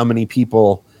wonder how many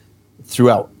people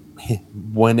throughout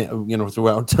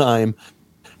time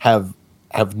have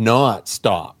not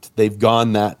stopped. They've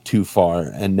gone that too far,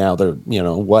 and now they're,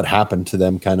 what happened to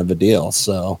them kind of a deal.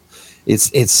 So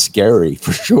it's scary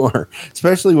for sure,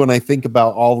 especially when I think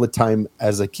about all the time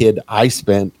as a kid I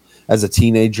spent as a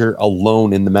teenager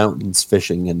alone in the mountains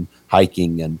fishing and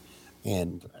hiking,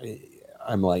 and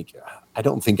I'm like, I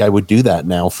don't think I would do that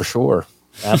now for sure.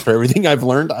 After everything I've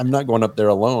learned, I'm not going up there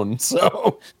alone.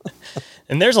 So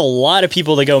And there's a lot of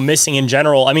people that go missing in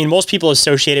general. I mean, most people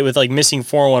associate it with like missing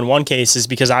 411 cases,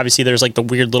 because obviously there's like the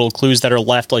weird little clues that are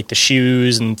left, like the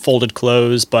shoes and folded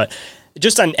clothes. But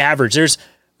just on average, there's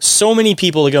so many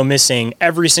people that go missing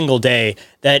every single day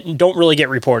that don't really get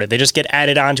reported. They just get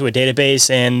added onto a database,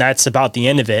 and that's about the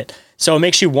end of it. So it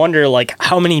makes you wonder, like,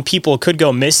 how many people could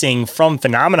go missing from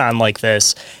phenomenon like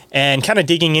this, and kind of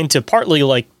digging into partly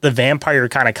like the vampire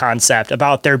kind of concept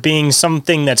about there being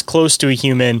something that's close to a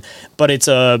human, but it's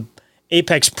a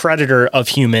apex predator of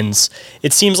humans.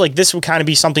 It seems like this would kind of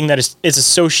be something that is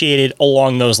associated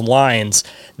along those lines,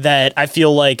 that I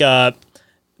feel like,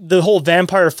 the whole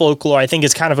vampire folklore, I think,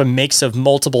 is kind of a mix of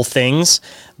multiple things,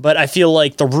 but I feel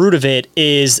like the root of it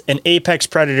is an apex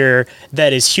predator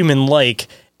that is human-like,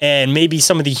 and maybe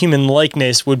some of the human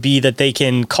likeness would be that they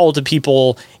can call to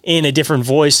people in a different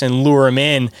voice and lure them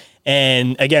in.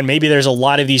 And again, maybe there's a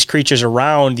lot of these creatures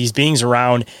around, these beings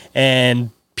around, and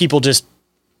people just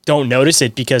don't notice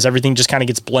it because everything just kind of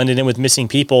gets blended in with missing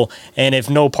people. And if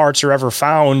no parts are ever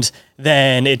found,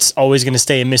 then it's always going to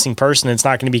stay a missing person. It's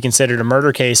not going to be considered a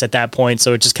murder case at that point.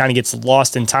 So it just kind of gets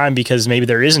lost in time because maybe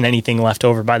there isn't anything left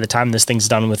over by the time this thing's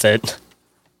done with it.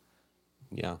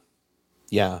 Yeah.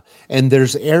 Yeah. And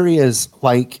there's areas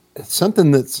like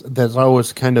something that's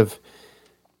always kind of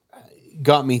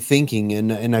got me thinking,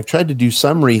 and I've tried to do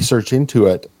some research into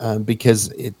it because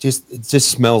it just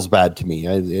smells bad to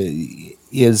me.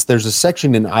 There's a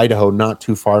section in Idaho not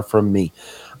too far from me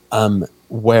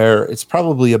where it's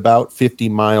probably about 50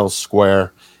 miles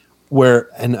square, where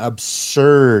an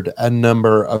absurd a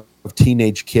number of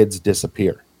teenage kids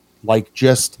disappear, like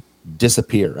just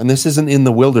disappear. And this isn't in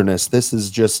the wilderness. This is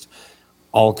just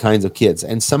all kinds of kids.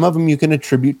 And some of them you can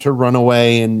attribute to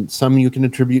runaway, and some you can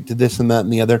attribute to this and that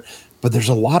and the other. But there's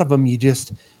a lot of them you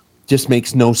just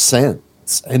makes no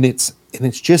sense. And it's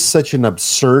just such an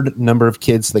absurd number of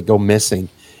kids that go missing.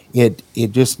 It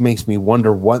just makes me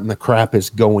wonder what in the crap is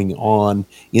going on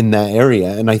in that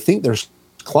area. And I think there's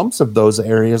clumps of those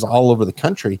areas all over the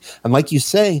country. And like you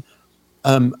say,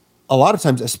 a lot of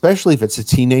times, especially if it's the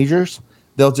teenagers,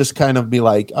 they'll just kind of be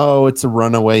like, oh, it's a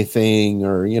runaway thing,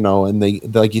 or, you know, and they,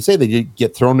 like you say, they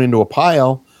get thrown into a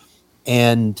pile.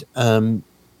 And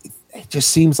it just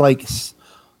seems like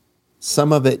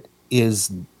some of it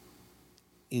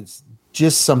it's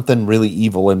just something really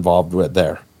evil involved with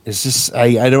there. It's just,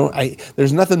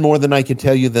 there's nothing more than I can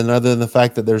tell you than other than the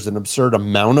fact that there's an absurd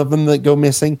amount of them that go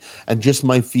missing. And just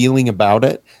my feeling about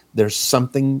it, there's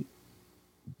something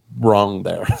wrong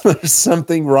there. There's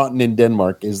something rotten in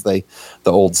Denmark, as the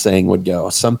old saying would go.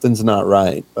 Something's not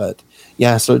right. But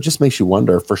yeah, so it just makes you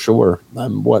wonder for sure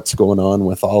what's going on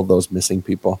with all those missing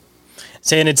people.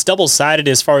 Saying it's double-sided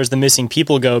as far as the missing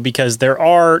people go, because there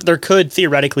could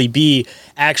theoretically be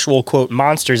actual, quote,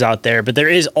 monsters out there, but there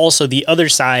is also the other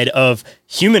side of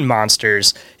human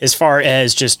monsters as far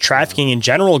as just trafficking in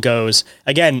general goes.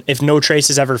 Again, if no trace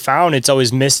is ever found, it's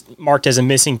always marked as a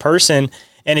missing person.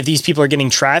 And if these people are getting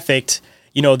trafficked,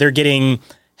 you know, they're getting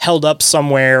held up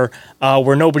somewhere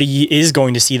where nobody is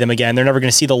going to see them again. They're never going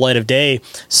to see the light of day.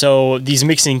 So these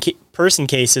mixing person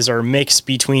cases are mixed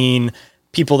between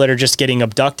people that are just getting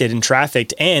abducted and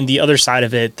trafficked, and the other side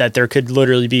of it, that there could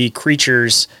literally be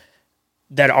creatures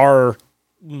that are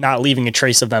not leaving a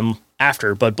trace of them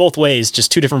after. But both ways,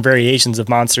 just two different variations of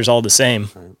monsters, all the same.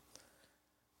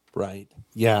 Right.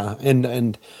 Yeah.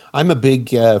 And I'm a big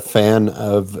fan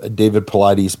of David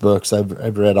Paulides' books.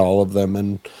 I've read all of them.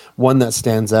 And one that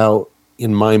stands out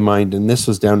in my mind, and this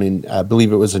was down in, I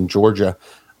believe it was in Georgia,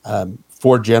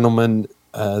 4 gentlemen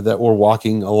that were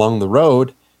walking along the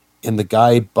road, and the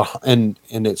guy and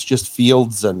it's just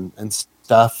fields and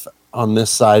stuff on this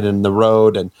side and the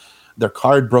road, and their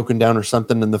car had broken down or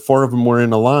something, and the 4 of them were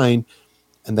in a line,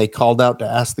 and they called out to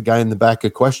ask the guy in the back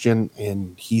a question,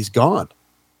 and he's gone.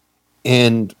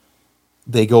 And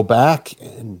they go back,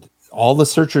 and all the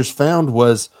searchers found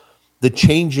was the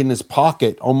change in his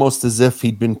pocket, almost as if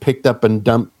he'd been picked up and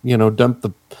dumped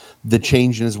the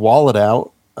change in his wallet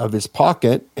out of his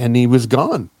pocket, and he was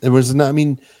gone.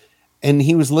 And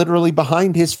he was literally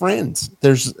behind his friends.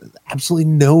 There's absolutely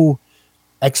no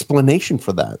explanation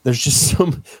for that. There's just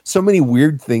so many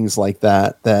weird things like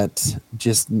that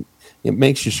just, it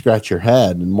makes you scratch your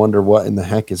head and wonder what in the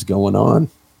heck is going on.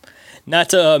 Not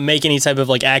to make any type of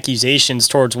like accusations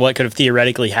towards what could have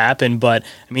theoretically happened, but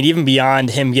I mean, even beyond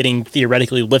him getting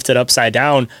theoretically lifted upside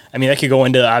down, I mean, that could go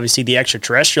into obviously the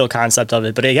extraterrestrial concept of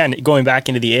it. But again, going back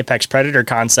into the apex predator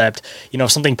concept, you know,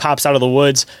 if something pops out of the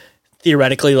woods,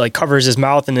 theoretically like covers his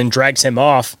mouth and then drags him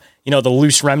off, you know, the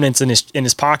loose remnants in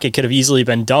his pocket could have easily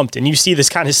been dumped. And you see this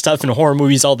kind of stuff in horror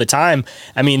movies all the time.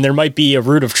 I mean, there might be a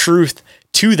root of truth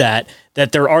to that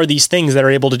there are these things that are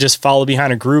able to just follow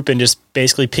behind a group and just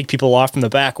basically pick people off from the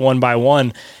back one by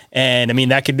one. And I mean,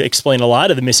 that could explain a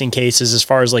lot of the missing cases as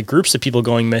far as like groups of people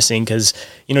going missing. Cause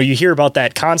you know, you hear about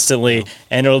that constantly,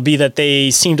 and it'll be that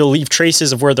they seem to leave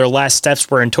traces of where their last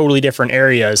steps were in totally different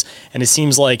areas. And it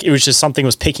seems like it was just something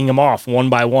was picking them off one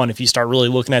by one, if you start really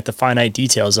looking at the finite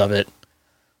details of it.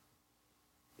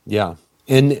 Yeah.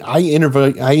 And I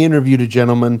interviewed a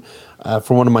gentleman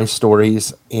for one of my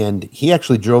stories, and he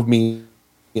actually drove me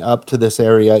up to this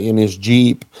area in his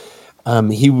Jeep.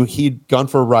 He'd gone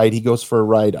for a ride. He goes for a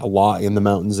ride a lot in the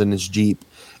mountains in his Jeep,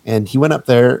 and he went up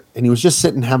there, and he was just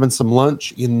sitting having some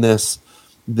lunch in this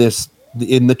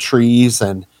in the trees,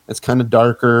 and it's kind of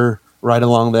darker right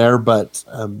along there. But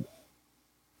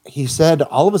he said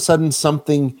all of a sudden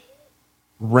something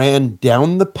ran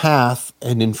down the path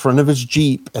and in front of his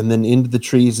Jeep and then into the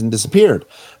trees and disappeared.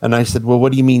 And I said, well,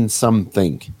 what do you mean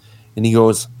something? And he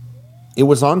goes, it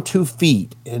was on 2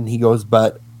 feet. And he goes,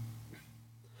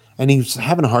 and he was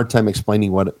having a hard time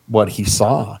explaining what he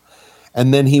saw.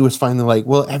 And then he was finally like,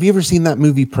 well, have you ever seen that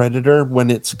movie Predator, when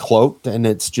it's cloaked and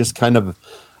it's just kind of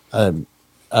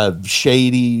a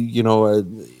shady, you know,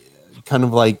 kind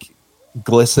of like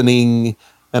glistening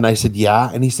And I said, yeah.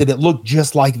 And he said, it looked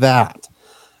just like that.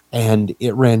 And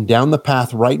it ran down the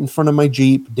path right in front of my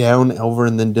Jeep, down over,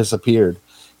 and then disappeared.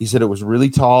 He said it was really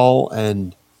tall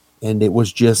and it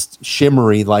was just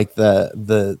shimmery like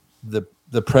the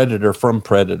Predator from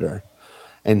Predator.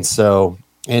 And so,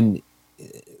 and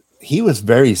he was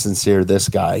very sincere, this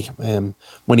guy. And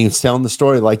when he was telling the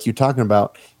story, like you're talking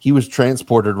about, he was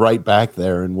transported right back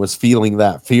there and was feeling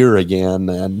that fear again.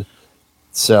 And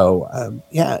so,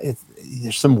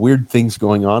 there's some weird things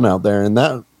going on out there. And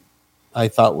that I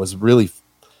thought was really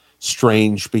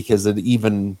strange because it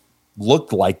even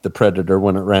looked like the Predator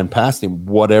when it ran past him,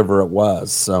 whatever it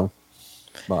was. So,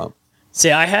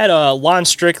 See, I had Lon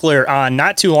Strickler on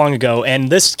not too long ago, and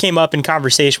this came up in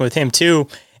conversation with him too.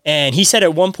 And he said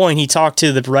at one point he talked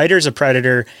to the writers of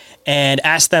Predator and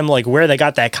asked them like where they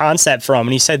got that concept from.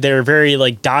 And he said they're very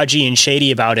like dodgy and shady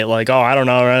about it. Like, oh, I don't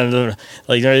know.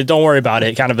 Like, don't worry about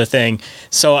it kind of a thing.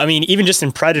 So, I mean, even just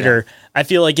in Predator, I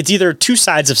feel like it's either two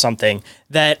sides of something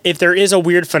that if there is a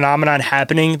weird phenomenon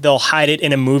happening, they'll hide it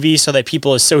in a movie so that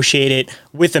people associate it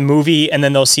with a movie and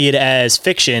then they'll see it as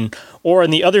fiction. Or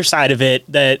on the other side of it,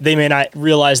 that they may not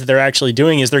realize that they're actually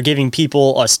doing is they're giving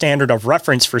people a standard of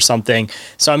reference for something.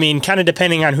 So, I mean, kind of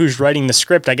depending on who's writing the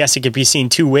script, I guess it could be seen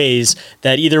two ways,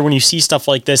 that either when you see stuff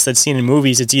like this that's seen in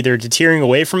movies, it's either deterring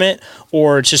away from it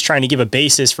or it's just trying to give a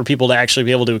basis for people to actually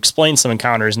be able to explain some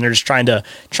encounters, and they're just trying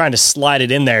to slide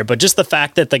it in there. But just the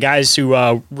fact that the guys who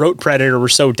wrote Predator were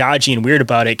so dodgy and weird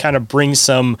about it kind of brings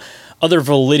some other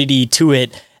validity to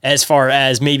it, as far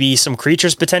as maybe some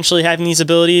creatures potentially having these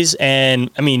abilities. And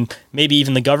I mean, maybe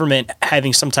even the government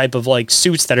having some type of like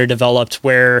suits that are developed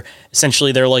where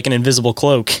essentially they're like an invisible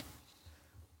cloak.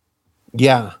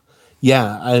 Yeah.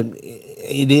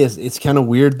 It is. It's kind of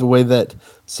weird the way that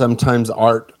sometimes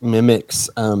art mimics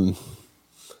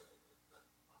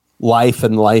life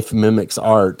and life mimics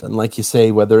art. And like you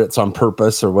say, whether it's on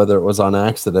purpose or whether it was on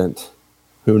accident,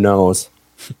 who knows?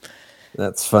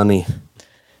 That's funny.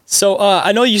 So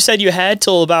I know you said you had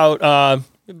till about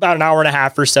an hour and a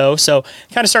half or so. So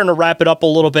kind of starting to wrap it up a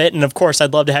little bit. And of course,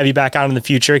 I'd love to have you back on in the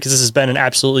future because this has been an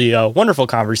absolutely wonderful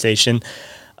conversation.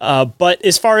 But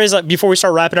as far as before we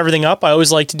start wrapping everything up, I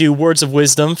always like to do words of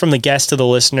wisdom from the guests to the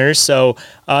listeners. So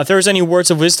if there was any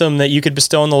words of wisdom that you could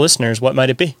bestow on the listeners, what might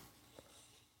it be?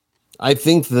 I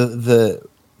think the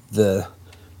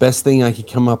best thing I could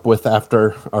come up with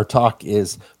after our talk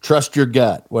is trust your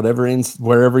gut.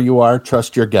 Wherever you are,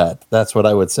 trust your gut. That's what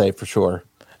I would say for sure.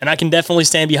 And I can definitely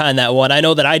stand behind that one. I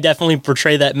know that I definitely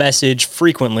portray that message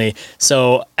frequently.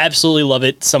 So absolutely love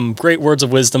it. Some great words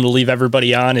of wisdom to leave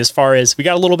everybody on, as far as we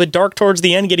got a little bit dark towards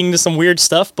the end, getting into some weird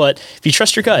stuff. But if you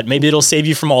trust your gut, maybe it'll save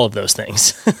you from all of those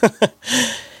things.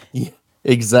 Yeah,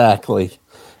 exactly.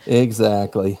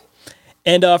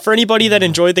 And for anybody that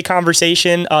enjoyed the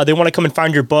conversation, they want to come and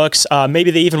find your books. Maybe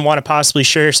they even want to possibly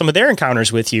share some of their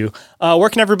encounters with you. Where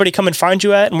can everybody come and find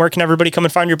you at? And where can everybody come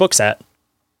and find your books at?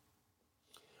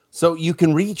 So you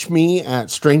can reach me at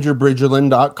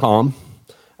strangerbridgerland.com.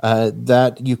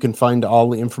 That you can find all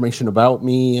the information about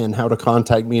me and how to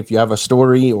contact me if you have a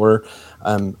story or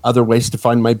other ways to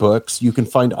find my books. You can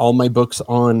find all my books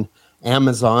on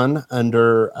Amazon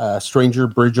under Stranger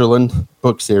Bridgerland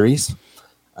book series.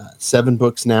 7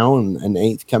 books now and an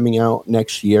 8th coming out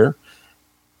next year.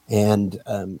 And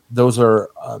those are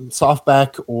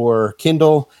softback or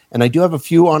Kindle. And I do have a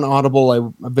few on Audible.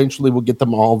 I eventually will get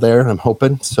them all there, I'm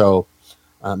hoping. So,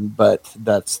 but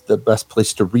that's the best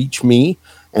place to reach me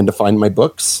and to find my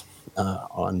books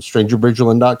on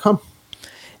strangerbridgerland.com.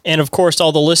 And of course,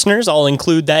 all the listeners, I'll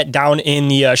include that down in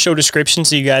the show description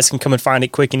so you guys can come and find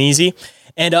it quick and easy.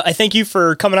 And I thank you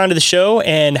for coming onto the show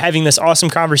and having this awesome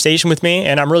conversation with me.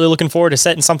 And I'm really looking forward to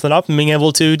setting something up and being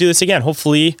able to do this again,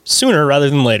 hopefully sooner rather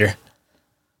than later.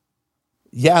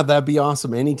 Yeah, that'd be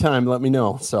awesome. Anytime, let me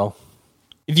know. So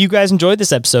if you guys enjoyed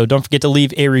this episode, don't forget to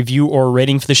leave a review or a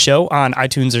rating for the show on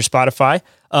iTunes or Spotify.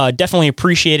 Definitely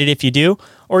appreciate it if you do.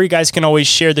 Or you guys can always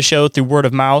share the show through word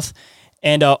of mouth.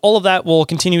 And all of that will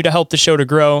continue to help the show to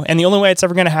grow. And the only way it's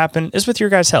ever going to happen is with your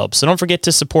guys' help. So don't forget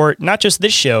to support not just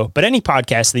this show, but any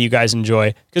podcast that you guys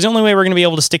enjoy, because the only way we're going to be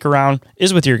able to stick around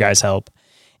is with your guys' help.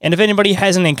 And if anybody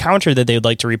has an encounter that they'd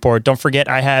like to report, don't forget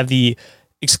I have the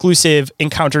exclusive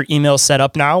encounter email set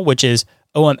up now, which is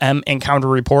OMM Encounter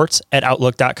Reports at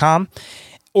Outlook.com.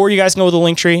 or you guys can go to the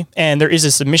link tree, and there is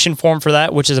a submission form for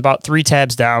that, which is about 3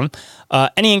 tabs down.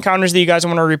 Any encounters that you guys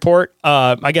want to report,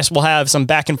 I guess we'll have some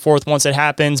back and forth once it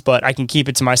happens, but I can keep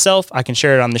it to myself. I can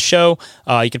share it on the show.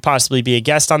 You could possibly be a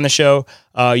guest on the show.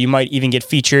 You might even get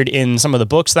featured in some of the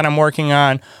books that I'm working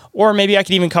on, or maybe I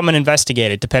could even come and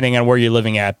investigate it, depending on where you're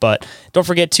living at. But don't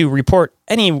forget to report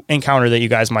any encounter that you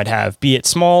guys might have, be it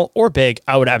small or big.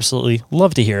 I would absolutely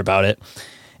love to hear about it.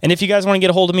 And if you guys want to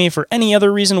get a hold of me for any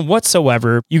other reason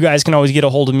whatsoever, you guys can always get a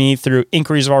hold of me through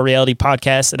Inquiries of Our Reality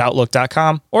podcast at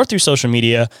outlook.com or through social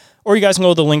media, or you guys can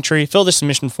go to the link tree, fill the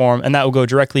submission form, and that will go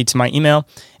directly to my email.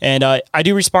 And I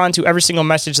do respond to every single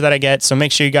message that I get, so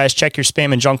make sure you guys check your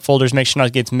spam and junk folders, make sure not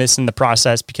to get missed in the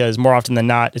process, because more often than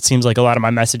not, it seems like a lot of my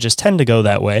messages tend to go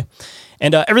that way.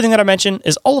 And everything that I mentioned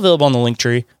is all available on the link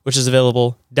tree, which is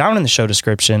available down in the show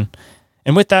description.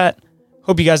 And with that,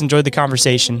 hope you guys enjoyed the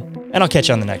conversation, and I'll catch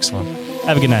you on the next one.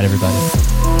 Have a good night, everybody.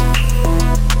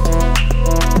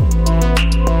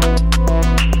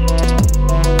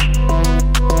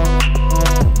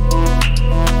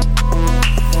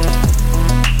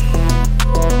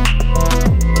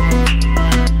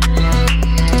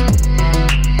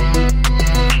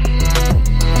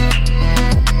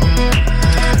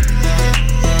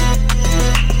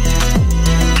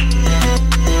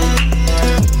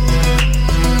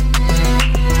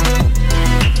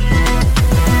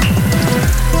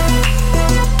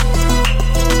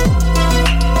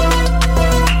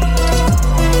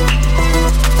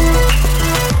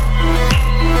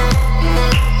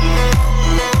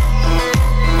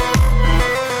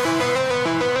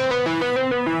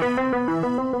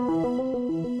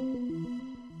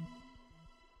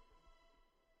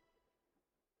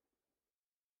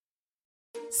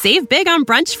 Save big on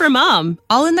brunch for mom,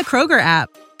 all in the Kroger app.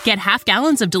 Get half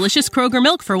gallons of delicious Kroger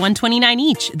milk for $1.29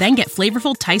 each. Then get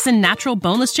flavorful Tyson natural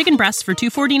boneless chicken breasts for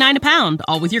 $2.49 a pound,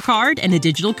 all with your card and a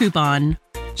digital coupon.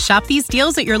 Shop these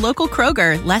deals at your local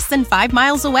Kroger, less than 5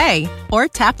 miles away. Or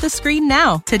tap the screen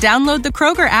now to download the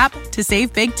Kroger app to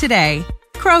save big today.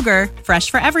 Kroger,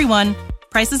 fresh for everyone.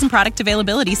 Prices and product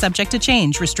availability subject to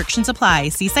change. Restrictions apply.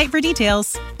 See site for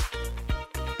details.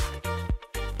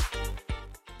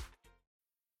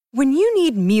 When you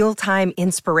need mealtime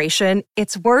inspiration,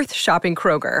 it's worth shopping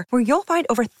Kroger, where you'll find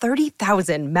over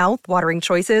 30,000 mouth-watering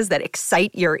choices that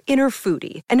excite your inner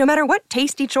foodie. And no matter what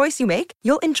tasty choice you make,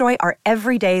 you'll enjoy our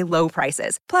everyday low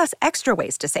prices, plus extra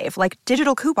ways to save, like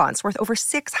digital coupons worth over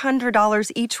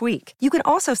 $600 each week. You can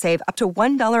also save up to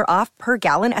 $1 off per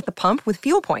gallon at the pump with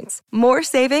fuel points. More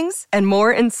savings and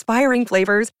more inspiring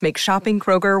flavors make shopping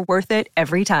Kroger worth it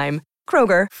every time.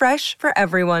 Kroger, fresh for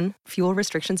everyone. Fuel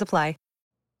restrictions apply.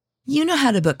 You know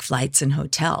how to book flights and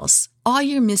hotels. All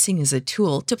you're missing is a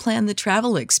tool to plan the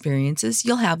travel experiences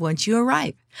you'll have once you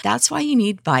arrive. That's why you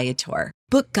need Viator.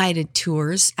 Book guided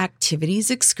tours, activities,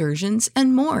 excursions,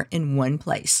 and more in one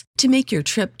place to make your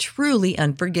trip truly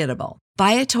unforgettable.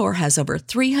 Viator has over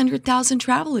 300,000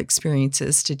 travel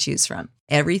experiences to choose from.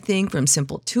 Everything from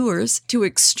simple tours to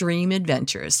extreme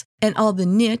adventures and all the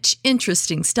niche,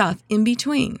 interesting stuff in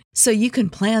between. So you can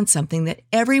plan something that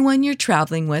everyone you're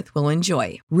traveling with will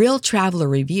enjoy. Real traveler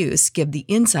reviews give the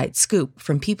inside scoop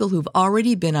from people who've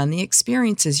already been on the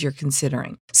experiences you're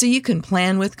considering. So you can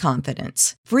plan with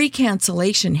confidence. Free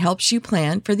cancellation helps you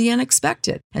plan for the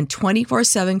unexpected. And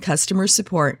 24/7 customer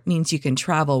support means you can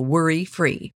travel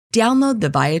worry-free. Download the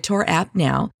Viator app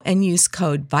now and use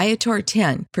code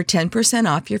Viator10 for 10%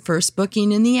 off your first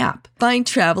booking in the app. Find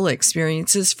travel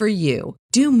experiences for you.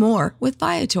 Do more with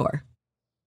Viator.